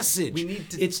 Shitty message.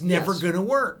 It's never going to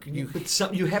work. You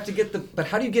have to get but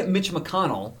how do you get Mitch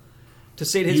McConnell to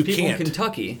say to his people in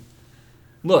Kentucky,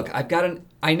 look,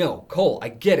 I know, coal, I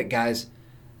get it, guys.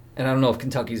 And I don't know if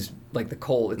Kentucky's like the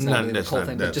coal, it's not really the coal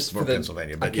thing, but just for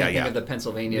Pennsylvania. But I can't think of the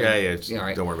Pennsylvania.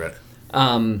 Yeah, don't worry about it.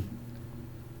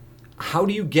 How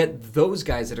do you get those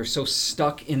guys that are so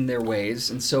stuck in their ways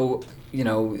and so,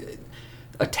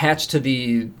 attached to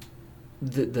the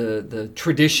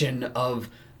tradition of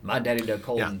my daddy dug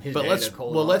coal and his daddy dug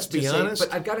coal? Well, let's be honest.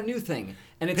 But I've got a new thing.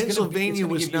 And Pennsylvania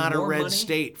was not a red money.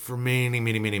 State for many,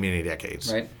 many, many, many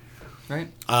decades. Right.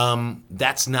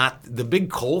 That's not the big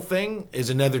coal thing is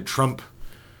another Trump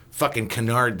fucking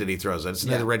canard that he throws out. It's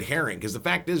another red herring because the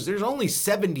fact is there's only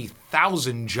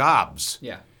 70,000 jobs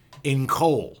in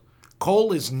coal.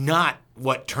 Coal is not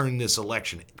what turned this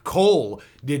election. Coal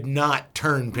did not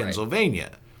turn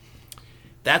Pennsylvania.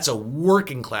 That's a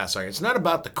working class argument. It's not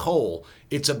about the coal.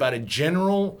 It's about a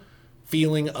general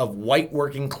feeling of white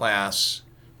working class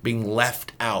being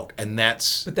left out, and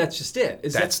But that's just it.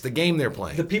 That's the game they're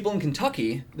playing. The people in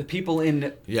Kentucky, the people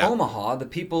in Omaha, the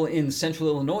people in Central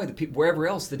Illinois, the people wherever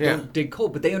else that don't dig coal,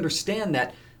 but they understand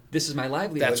that this is my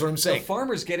livelihood. That's what I'm saying. The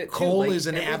farmers get it too. Coal is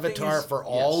an avatar for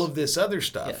all of this other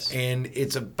stuff, and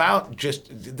it's about just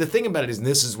the thing about it is, and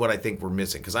this is what I think we're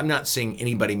missing because I'm not seeing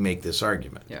anybody make this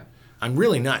argument. Yeah, I'm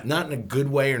really not in a good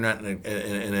way or not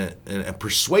in a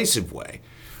persuasive way,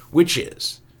 which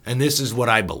is, and this is what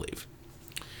I believe.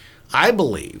 I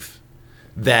believe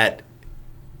that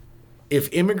if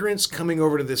immigrants coming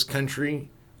over to this country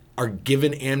are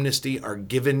given amnesty, are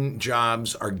given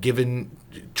jobs, are given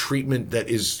treatment that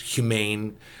is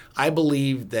humane, I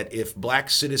believe that if black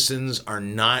citizens are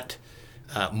not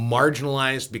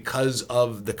marginalized because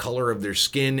of the color of their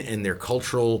skin and their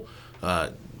cultural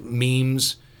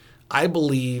memes, I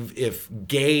believe if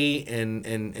gay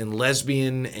and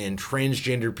lesbian and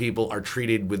transgender people are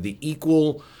treated with the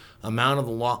equal amount of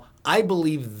the law, I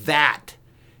believe that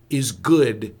is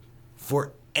good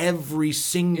for every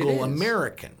single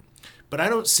American. But I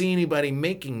don't see anybody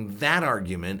making that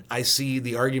argument. I see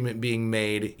the argument being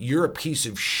made, you're a piece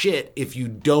of shit if you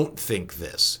don't think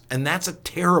this. And that's a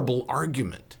terrible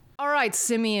argument. All right,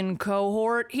 Simeon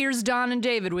cohort, here's Don and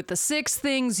David with the 6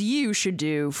 things you should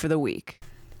do for the week.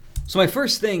 So my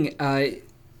first thing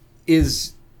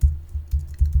is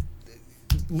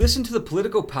listen to the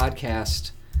Politico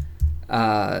podcast,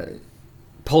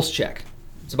 Pulse Check.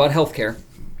 It's about healthcare,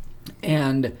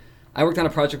 and I worked on a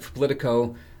project for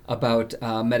Politico about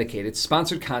Medicaid. It's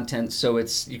sponsored content, so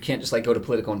you can't just go to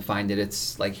Politico and find it.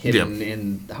 It's hidden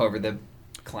in however the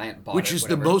client bought it. Which is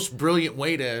the most brilliant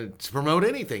way to promote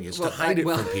anything is to hide it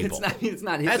from people. It's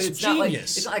not. That's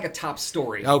genius. It's not like a top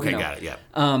story. Okay, got it. Yeah.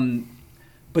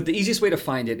 But the easiest way to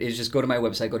find it is just go to my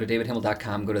website. Go to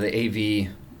davidhimmel.com. Go to the AV.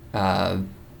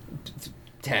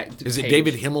 Is it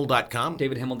davidhimmel.com?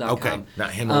 davidhimmel.com. Okay,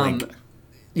 not Himmel.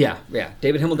 Yeah,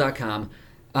 davidhimmel.com.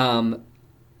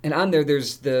 And on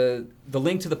there's the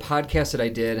link to the podcast that I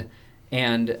did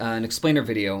and an explainer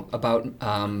video about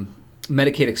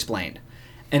Medicaid Explained.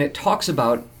 And it talks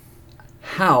about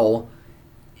how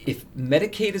if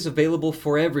Medicaid is available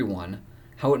for everyone,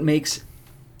 how it makes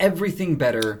everything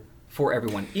better for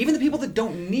everyone, even the people that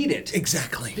don't need it.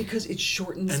 Exactly. Because it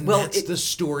shortens... And that's the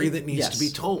story that needs to be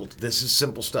told. This is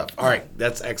simple stuff. All right,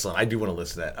 that's excellent. I do want to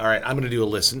listen to that. All right, I'm going to do a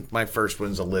listen. My first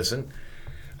one's a listen.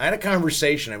 I had a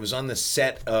conversation. I was on the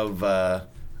set of... that's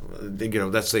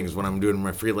the thing is when I'm doing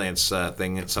my freelance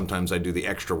thing, sometimes I do the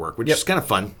extra work, which is kind of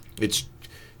fun.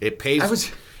 It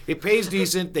pays... It pays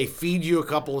decent. They feed you a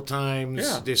couple of times.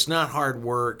 Yeah. It's not hard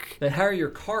work. They hire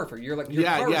your car for your car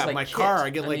is like my kit. car.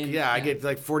 I get I get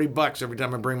like $40 every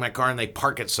time I bring my car, and they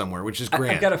park it somewhere, which is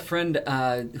grand. I've got a friend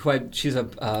she's a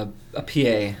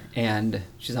PA, and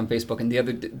she's on Facebook. And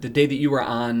the day that you were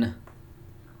on,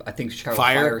 I think Chicago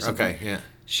Fire or something. Okay, yeah.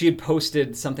 She had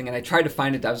posted something, and I tried to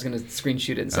find it. I was going to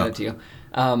screenshot it and send it to you.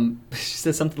 She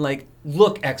said something like,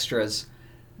 "Look, extras,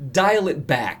 dial it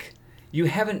back. You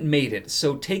haven't made it,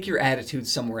 so take your attitude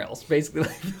somewhere else." Basically,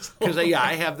 because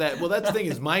I have that. Well, that's the thing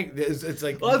is it's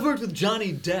like. Well, I've worked with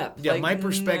Johnny Depp. Yeah, my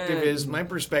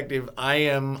perspective. I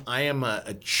am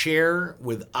a chair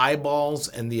with eyeballs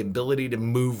and the ability to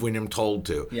move when I'm told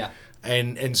to. Yeah.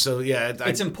 And so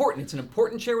it's important. It's an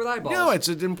important chair with eyeballs. No, it's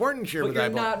an important chair with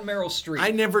eyeballs. But you're not Meryl Streep. I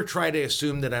never try to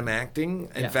assume that I'm acting.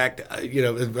 In fact,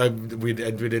 we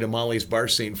did a Molly's bar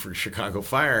scene for Chicago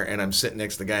Fire, and I'm sitting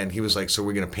next to the guy, and he was like, "So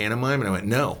we're going to pantomime?" And I went,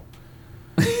 "No."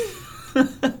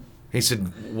 He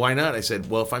said, "Why not?" I said,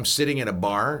 "Well, if I'm sitting at a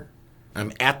bar,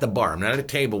 I'm at the bar. I'm not at a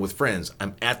table with friends.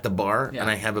 I'm at the bar, and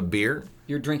I have a beer."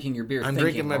 You're drinking your beer. I'm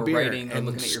drinking my beer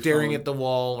and staring at the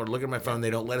wall or looking at my phone. They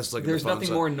don't let us look at the phone. There's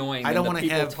nothing more annoying than the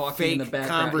people talking in the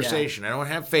background. Conversation. I don't want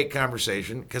to have fake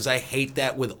conversation because I hate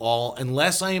that with all,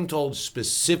 unless I am told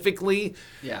specifically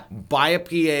by a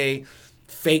PA,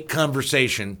 fake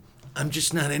conversation. I'm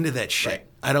just not into that shit. Right.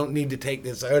 I don't need to take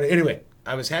this. Anyway,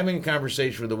 I was having a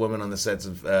conversation with a woman on the sets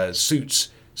of Suits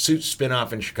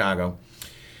spinoff in Chicago,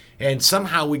 and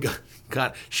somehow we got.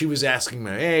 She was asking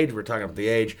my age. We're talking about the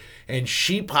age, and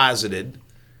she posited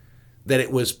that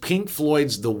it was Pink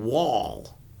Floyd's "The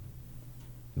Wall"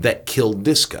 that killed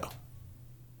disco.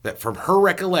 That, from her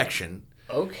recollection,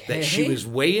 that she was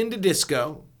way into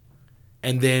disco,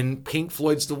 and then Pink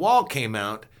Floyd's "The Wall" came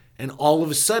out, and all of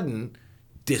a sudden,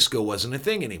 disco wasn't a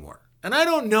thing anymore. And I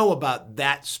don't know about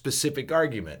that specific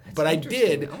argument, but I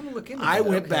did. I want to look into I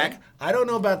went back. I don't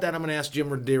know about that. I'm going to ask Jim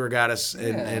DeRogatis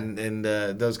and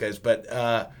those guys, but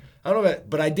I don't know about it.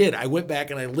 But I did. I went back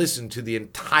and I listened to the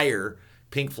entire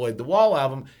Pink Floyd "The Wall"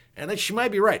 album, and she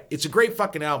might be right. It's a great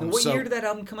fucking album. And what year did that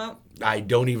album come out? I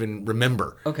don't even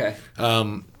remember. Okay. I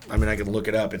mean, I can look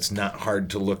it up. It's not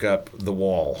hard to look up "The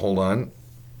Wall." Hold on,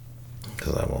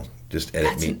 because I won't just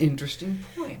edit That's an interesting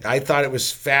point. I thought it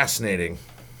was fascinating.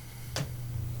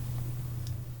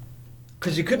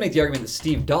 Because you could make the argument that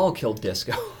Steve Dahl killed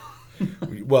disco.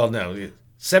 Well, no,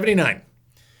 79.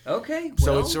 Okay,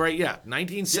 so it's right,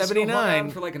 1979. Disco hung on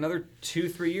for like another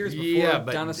 2-3 years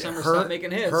before Donna Summer stopped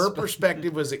making hits. Her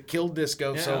perspective was it killed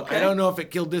disco. I don't know if it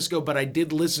killed disco, but I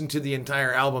did listen to the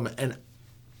entire album, and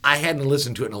I hadn't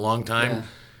listened to it in a long time. Yeah.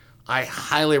 I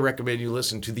highly recommend you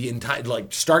listen to the entire,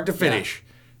 like start to finish.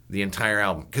 The entire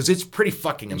album, because it's pretty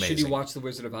fucking amazing. Should you watch The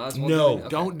Wizard of Oz? No,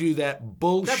 don't do that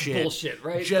bullshit. That's bullshit,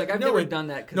 right? I've never done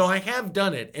that. No, I have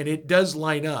done it, and it does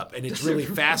line up, and it's really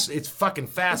fast. It's fucking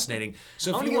fascinating.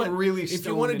 So if you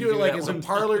want to do it like as a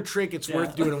parlor trick, it's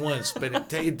worth doing it once. But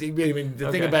the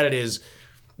thing about it is,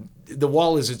 The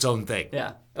Wall is its own thing.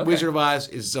 Yeah. Okay. Wizard of Oz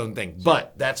is its own thing.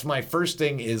 But that's my first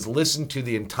thing: is listen to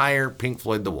the entire Pink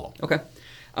Floyd "The Wall." Okay.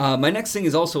 My next thing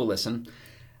is also a listen.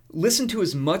 Listen to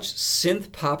as much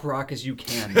synth pop rock as you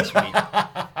can this week.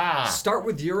 Start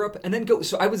with Europe and then go.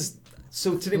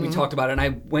 So today we talked about it, and I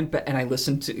went back and I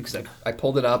listened to, because I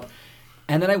pulled it up,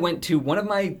 and then I went to one of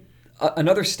my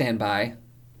another standby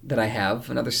that I have,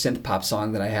 another synth pop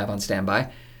song that I have on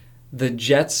standby, the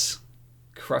Jets'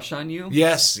 "Crush on You."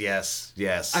 Yes.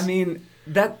 I mean,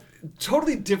 that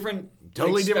totally different.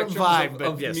 Totally different vibe,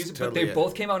 of yes, music, totally but they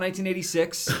both came out in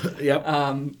 1986. Yep.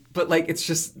 But like, it's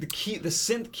just the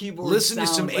synth keyboard. Listen to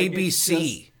some like,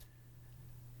 ABC.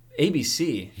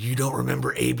 ABC. You don't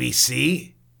remember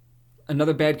ABC?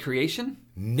 Another Bad Creation?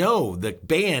 No, the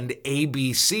band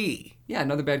ABC. Yeah,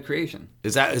 Another Bad Creation.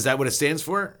 Is that what it stands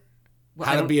for? Well,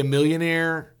 How to Be a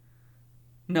Millionaire?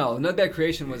 No, Another Bad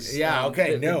Creation was Michael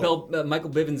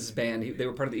Bivins' band. They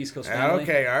were part of the East Coast Family.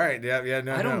 Okay, all right.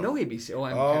 No. I don't know ABC.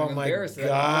 I'm kind of embarrassed. Oh, my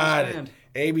God.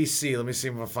 ABC. Let me see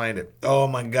if I can find it. Oh,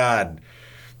 my God.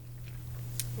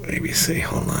 ABC.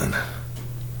 Hold on.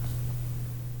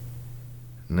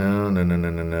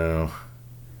 No.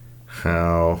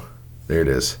 How? There it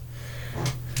is.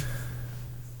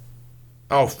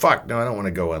 Oh, fuck. No, I don't want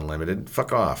to go unlimited.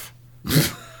 Fuck off.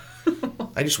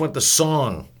 I just want the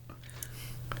song.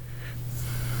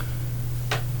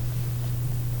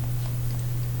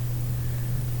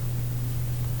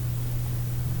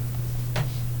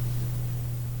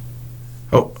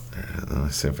 Oh,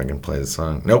 let's see if I can play the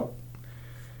song. Nope.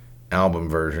 Album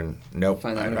version. Nope.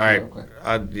 All right.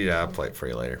 I'll play it for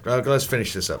you later. Let's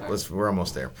finish this up. We're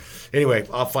almost there. Anyway,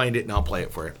 I'll find it and I'll play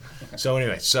it for you. Okay. So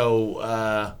anyway,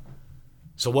 so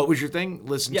what was your thing?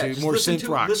 Listen to more synth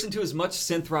rock. Listen to as much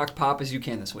synth rock pop as you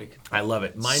can this week. I love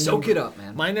it. Soak it up,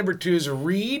 man. My number 2 is a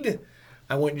read.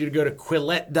 I want you to go to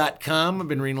Quillette.com. I've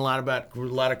been reading a lot of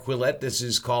Quillette. This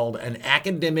is called An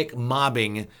Academic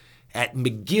Mobbing at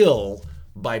McGill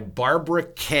by Barbara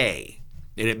Kay.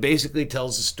 And it basically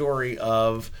tells the story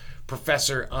of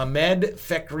Professor Ahmed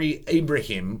Fekri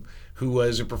Ibrahim, who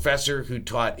was a professor who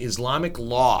taught Islamic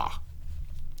law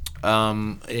at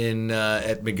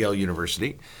McGill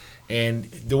University. And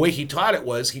the way he taught it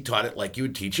like you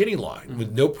would teach any law,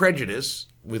 with no prejudice,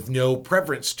 with no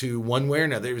preference to one way or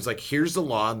another. It was like, here's the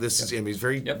law. This is him. He's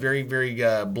very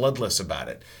bloodless about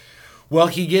it. Well,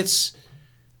 he gets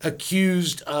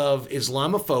accused of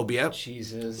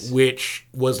Islamophobia, which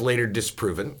was later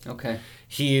disproven. Okay.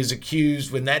 He is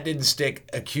accused, when that didn't stick,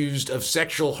 accused of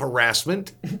sexual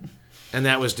harassment, and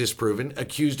that was disproven.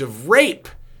 Accused of rape,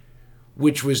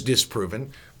 which was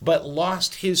disproven, but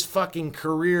lost his fucking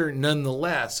career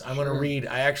nonetheless. I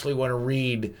actually want to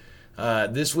read,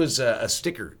 this was a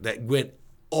sticker that went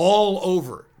all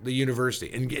over the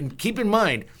university. And keep in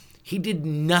mind, he did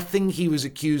nothing he was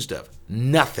accused of.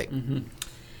 Nothing. Mm-hmm.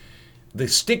 The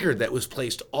sticker that was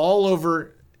placed all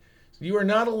over, you are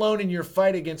not alone in your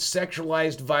fight against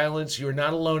sexualized violence. You are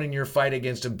not alone in your fight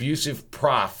against abusive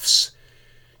profs.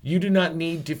 You do not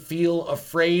need to feel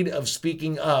afraid of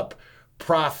speaking up.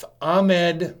 Prof.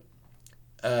 Ahmed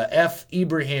F.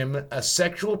 Ibrahim, a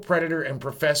sexual predator and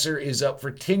professor, is up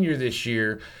for tenure this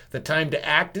year. The time to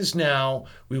act is now.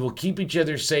 We will keep each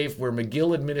other safe where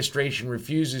McGill administration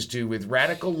refuses to. With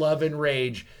radical love and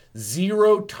rage,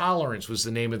 Zero Tolerance was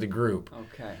the name of the group.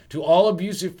 Okay. To all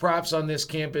abusive profs on this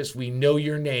campus, we know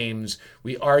your names.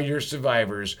 We are your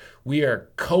survivors. We are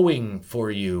coing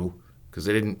for you, because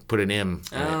they didn't put an M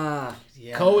in it.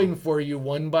 Yeah. Coing for you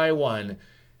one by one.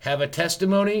 Have a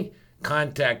testimony?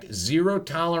 Contact Zero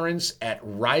Tolerance at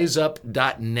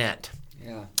riseup.net.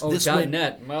 Yeah. Oh,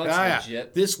 .net. Well, that's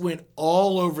legit. This went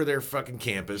all over their fucking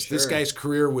campus. Sure. This guy's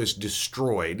career was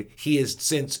destroyed. He has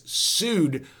since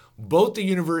sued both the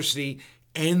university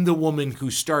and the woman who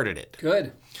started it.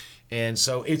 Good. And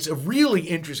so it's a really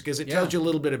interesting, because it tells you a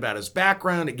little bit about his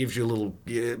background. It gives you a little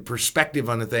perspective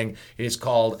on the thing. It is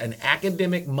called An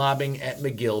Academic Mobbing at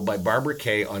McGill by Barbara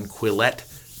Kay on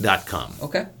Quillette.com.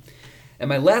 Okay. And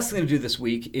my last thing to do this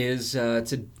week is go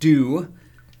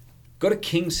to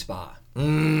King Spa.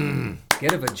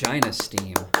 Get a vagina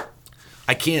steam.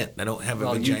 I can't. I don't have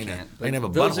a vagina. You can't, I have a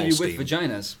butthole steam. Those of you with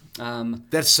vaginas.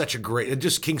 That's such a great...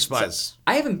 Just King Spa's...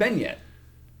 I haven't been yet.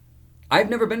 I've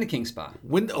never been to King Spa.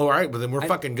 All right, well then we're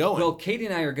fucking going. Well, Katie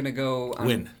and I are going to go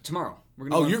tomorrow. We're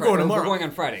gonna you're going tomorrow. We're going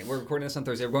on Friday. We're recording this on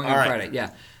Thursday. We're going on Friday.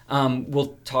 Yeah.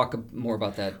 We'll talk more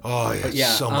about that. Oh, yeah.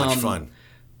 So much fun.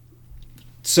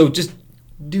 So just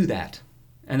do that.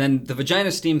 And then the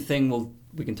vagina steam thing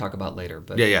we can talk about later.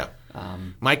 But yeah.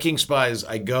 My King Spa is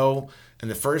I go,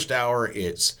 and the first hour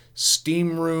it's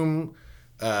steam room,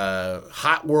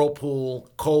 hot whirlpool,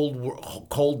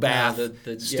 cold bath,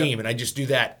 steam. And I just do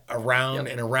that around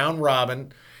and around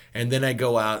robin. And then I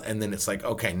go out, and then it's like,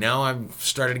 okay, now I'm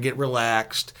starting to get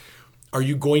relaxed. Are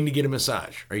you going to get a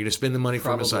massage? Are you going to spend the money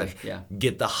for a massage? Yeah.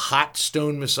 Get the hot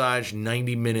stone massage,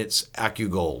 90 minutes,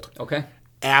 AccuGold. Okay.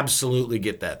 Absolutely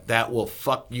get that. That will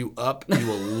fuck you up. You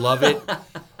will love it.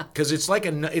 Because it's like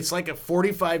a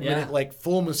 45-minute like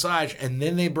full massage, and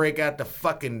then they break out the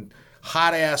fucking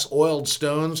hot-ass oiled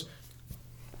stones.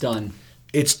 Done.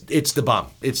 It's the bomb.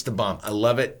 It's the bomb. I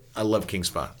love it. I love King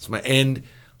Spa. It's and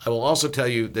I will also tell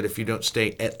you that if you don't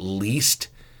stay at least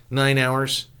 9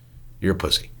 hours, you're a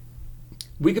pussy.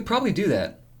 We could probably do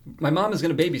that. My mom is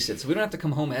going to babysit, so we don't have to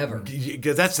come home ever.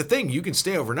 Because that's the thing. You can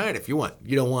stay overnight if you want.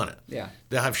 You don't want it. Yeah.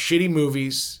 They'll have shitty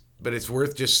movies, but it's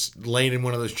worth just laying in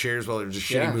one of those chairs while there's a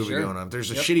shitty movie going on. If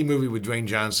there's a shitty movie with Dwayne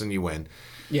Johnson, you win.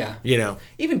 Yeah. You know.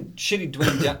 Even shitty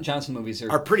Dwayne Johnson movies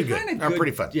are pretty good. Are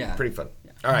pretty fun. Yeah. Pretty fun.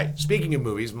 Yeah. All right. Speaking of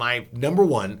movies, my number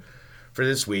one for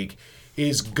this week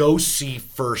is go see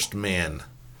First Man.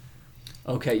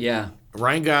 Okay, yeah.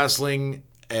 Ryan Gosling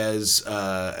as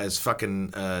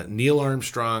fucking Neil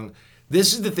Armstrong.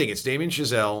 This is the thing. It's Damien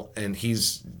Chazelle, and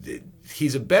he's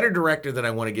a better director than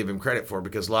I want to give him credit for,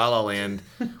 because La La Land,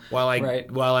 while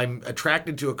I'm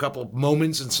attracted to a couple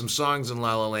moments and some songs in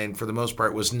La La Land, for the most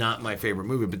part, was not my favorite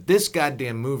movie. But this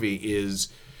goddamn movie is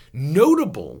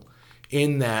notable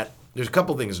in that there's a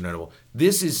couple things notable.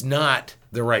 This is not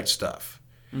the right stuff.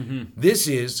 Mm-hmm. This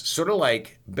is sort of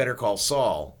like Better Call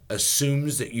Saul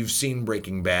assumes that you've seen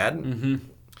Breaking Bad. Mm-hmm.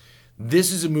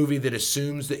 This is a movie that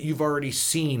assumes that you've already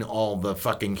seen all the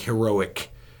fucking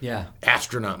heroic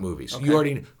astronaut movies.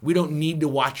 Okay. We don't need to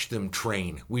watch them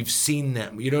train. We've seen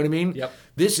them. You know what I mean? Yep.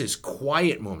 This is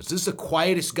quiet moments. This is the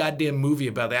quietest goddamn movie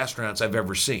about astronauts I've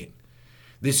ever seen.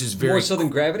 This is very... More so than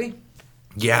Gravity?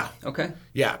 Yeah. Okay.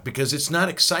 Yeah, because it's not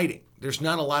exciting. There's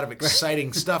not a lot of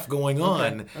exciting stuff going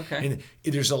on. Okay. And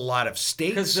there's a lot of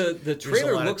stakes. Because the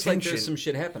trailer looks like there's some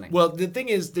shit happening. Well, the thing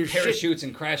is, there's parachutes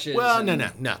and crashes. Well, no.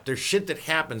 There's shit that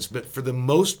happens, but for the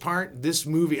most part, this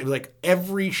movie, like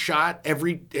every shot,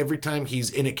 every time he's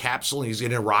in a capsule, he's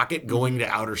in a rocket going to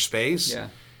outer space. Yeah.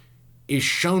 Is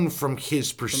shown from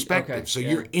his perspective. So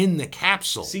you're in the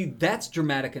capsule. See, that's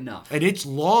dramatic enough. And it's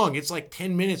long. It's like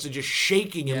 10 minutes of just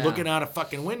shaking and looking out a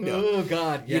fucking window. Oh,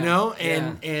 God. Yeah. You know?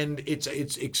 And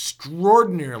it's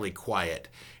extraordinarily quiet.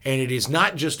 And it is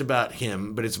not just about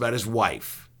him, but it's about his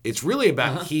wife. It's really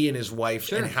about he and his wife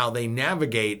and how they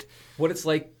navigate what it's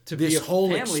like to this be a whole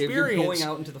family experience, if you're going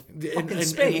out into the fucking and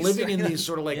space. living in these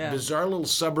sort of like bizarre little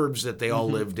suburbs that they all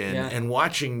lived in, and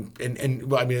watching and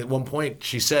I mean, at one point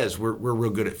she says we're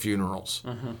real good at funerals.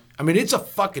 I mean, it's a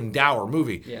fucking dour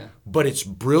movie, but it's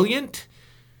brilliant.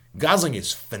 Gosling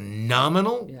is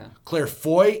phenomenal. Claire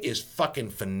Foy is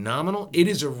fucking phenomenal. It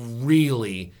is a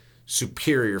really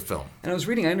superior film. And I was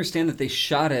reading, I understand that they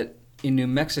shot it in New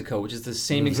Mexico, which is the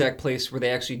same exact place where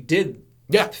they actually did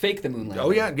fake the moon landing.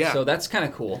 Oh, yeah. So that's kind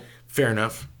of cool. Fair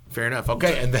enough.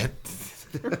 Okay, and then...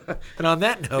 and on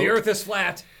that note... The Earth is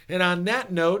flat. And on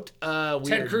that note...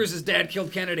 Ted Cruz's dad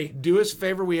killed Kennedy. Do us a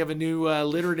favor. We have a new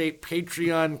Literate Ape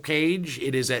Patreon page.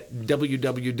 It is at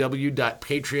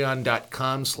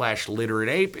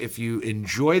www.patreon.com/literateape. If you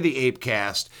enjoy the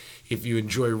ApeCast, if you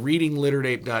enjoy reading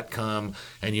literateape.com,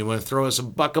 and you want to throw us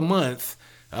 $1 a month,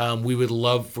 we would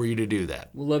love for you to do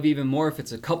that. We'll love you even more if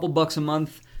it's a couple bucks a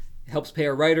month. It helps pay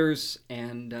our writers,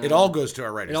 and it all goes to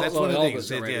our writers. That's one of the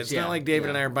things. It's not like David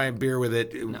and I are buying beer with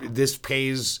it. No. This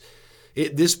pays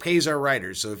our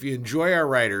writers. So if you enjoy our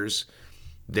writers,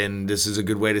 then this is a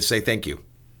good way to say thank you.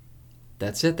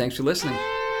 That's it. Thanks for listening.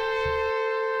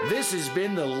 This has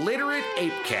been the Literate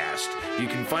ApeCast. You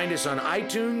can find us on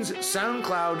iTunes,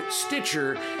 SoundCloud,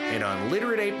 Stitcher, and on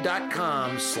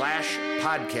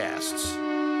literateape.com/podcasts.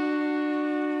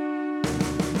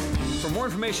 For more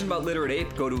information about Literate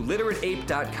Ape, go to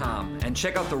literateape.com and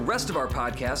check out the rest of our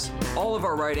podcasts, all of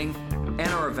our writing, and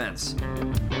our events.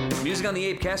 Music on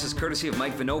the ApeCast is courtesy of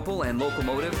Mike Vinopal and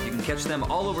Locomotive. You can catch them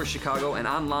all over Chicago and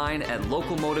online at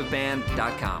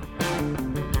locomotiveband.com.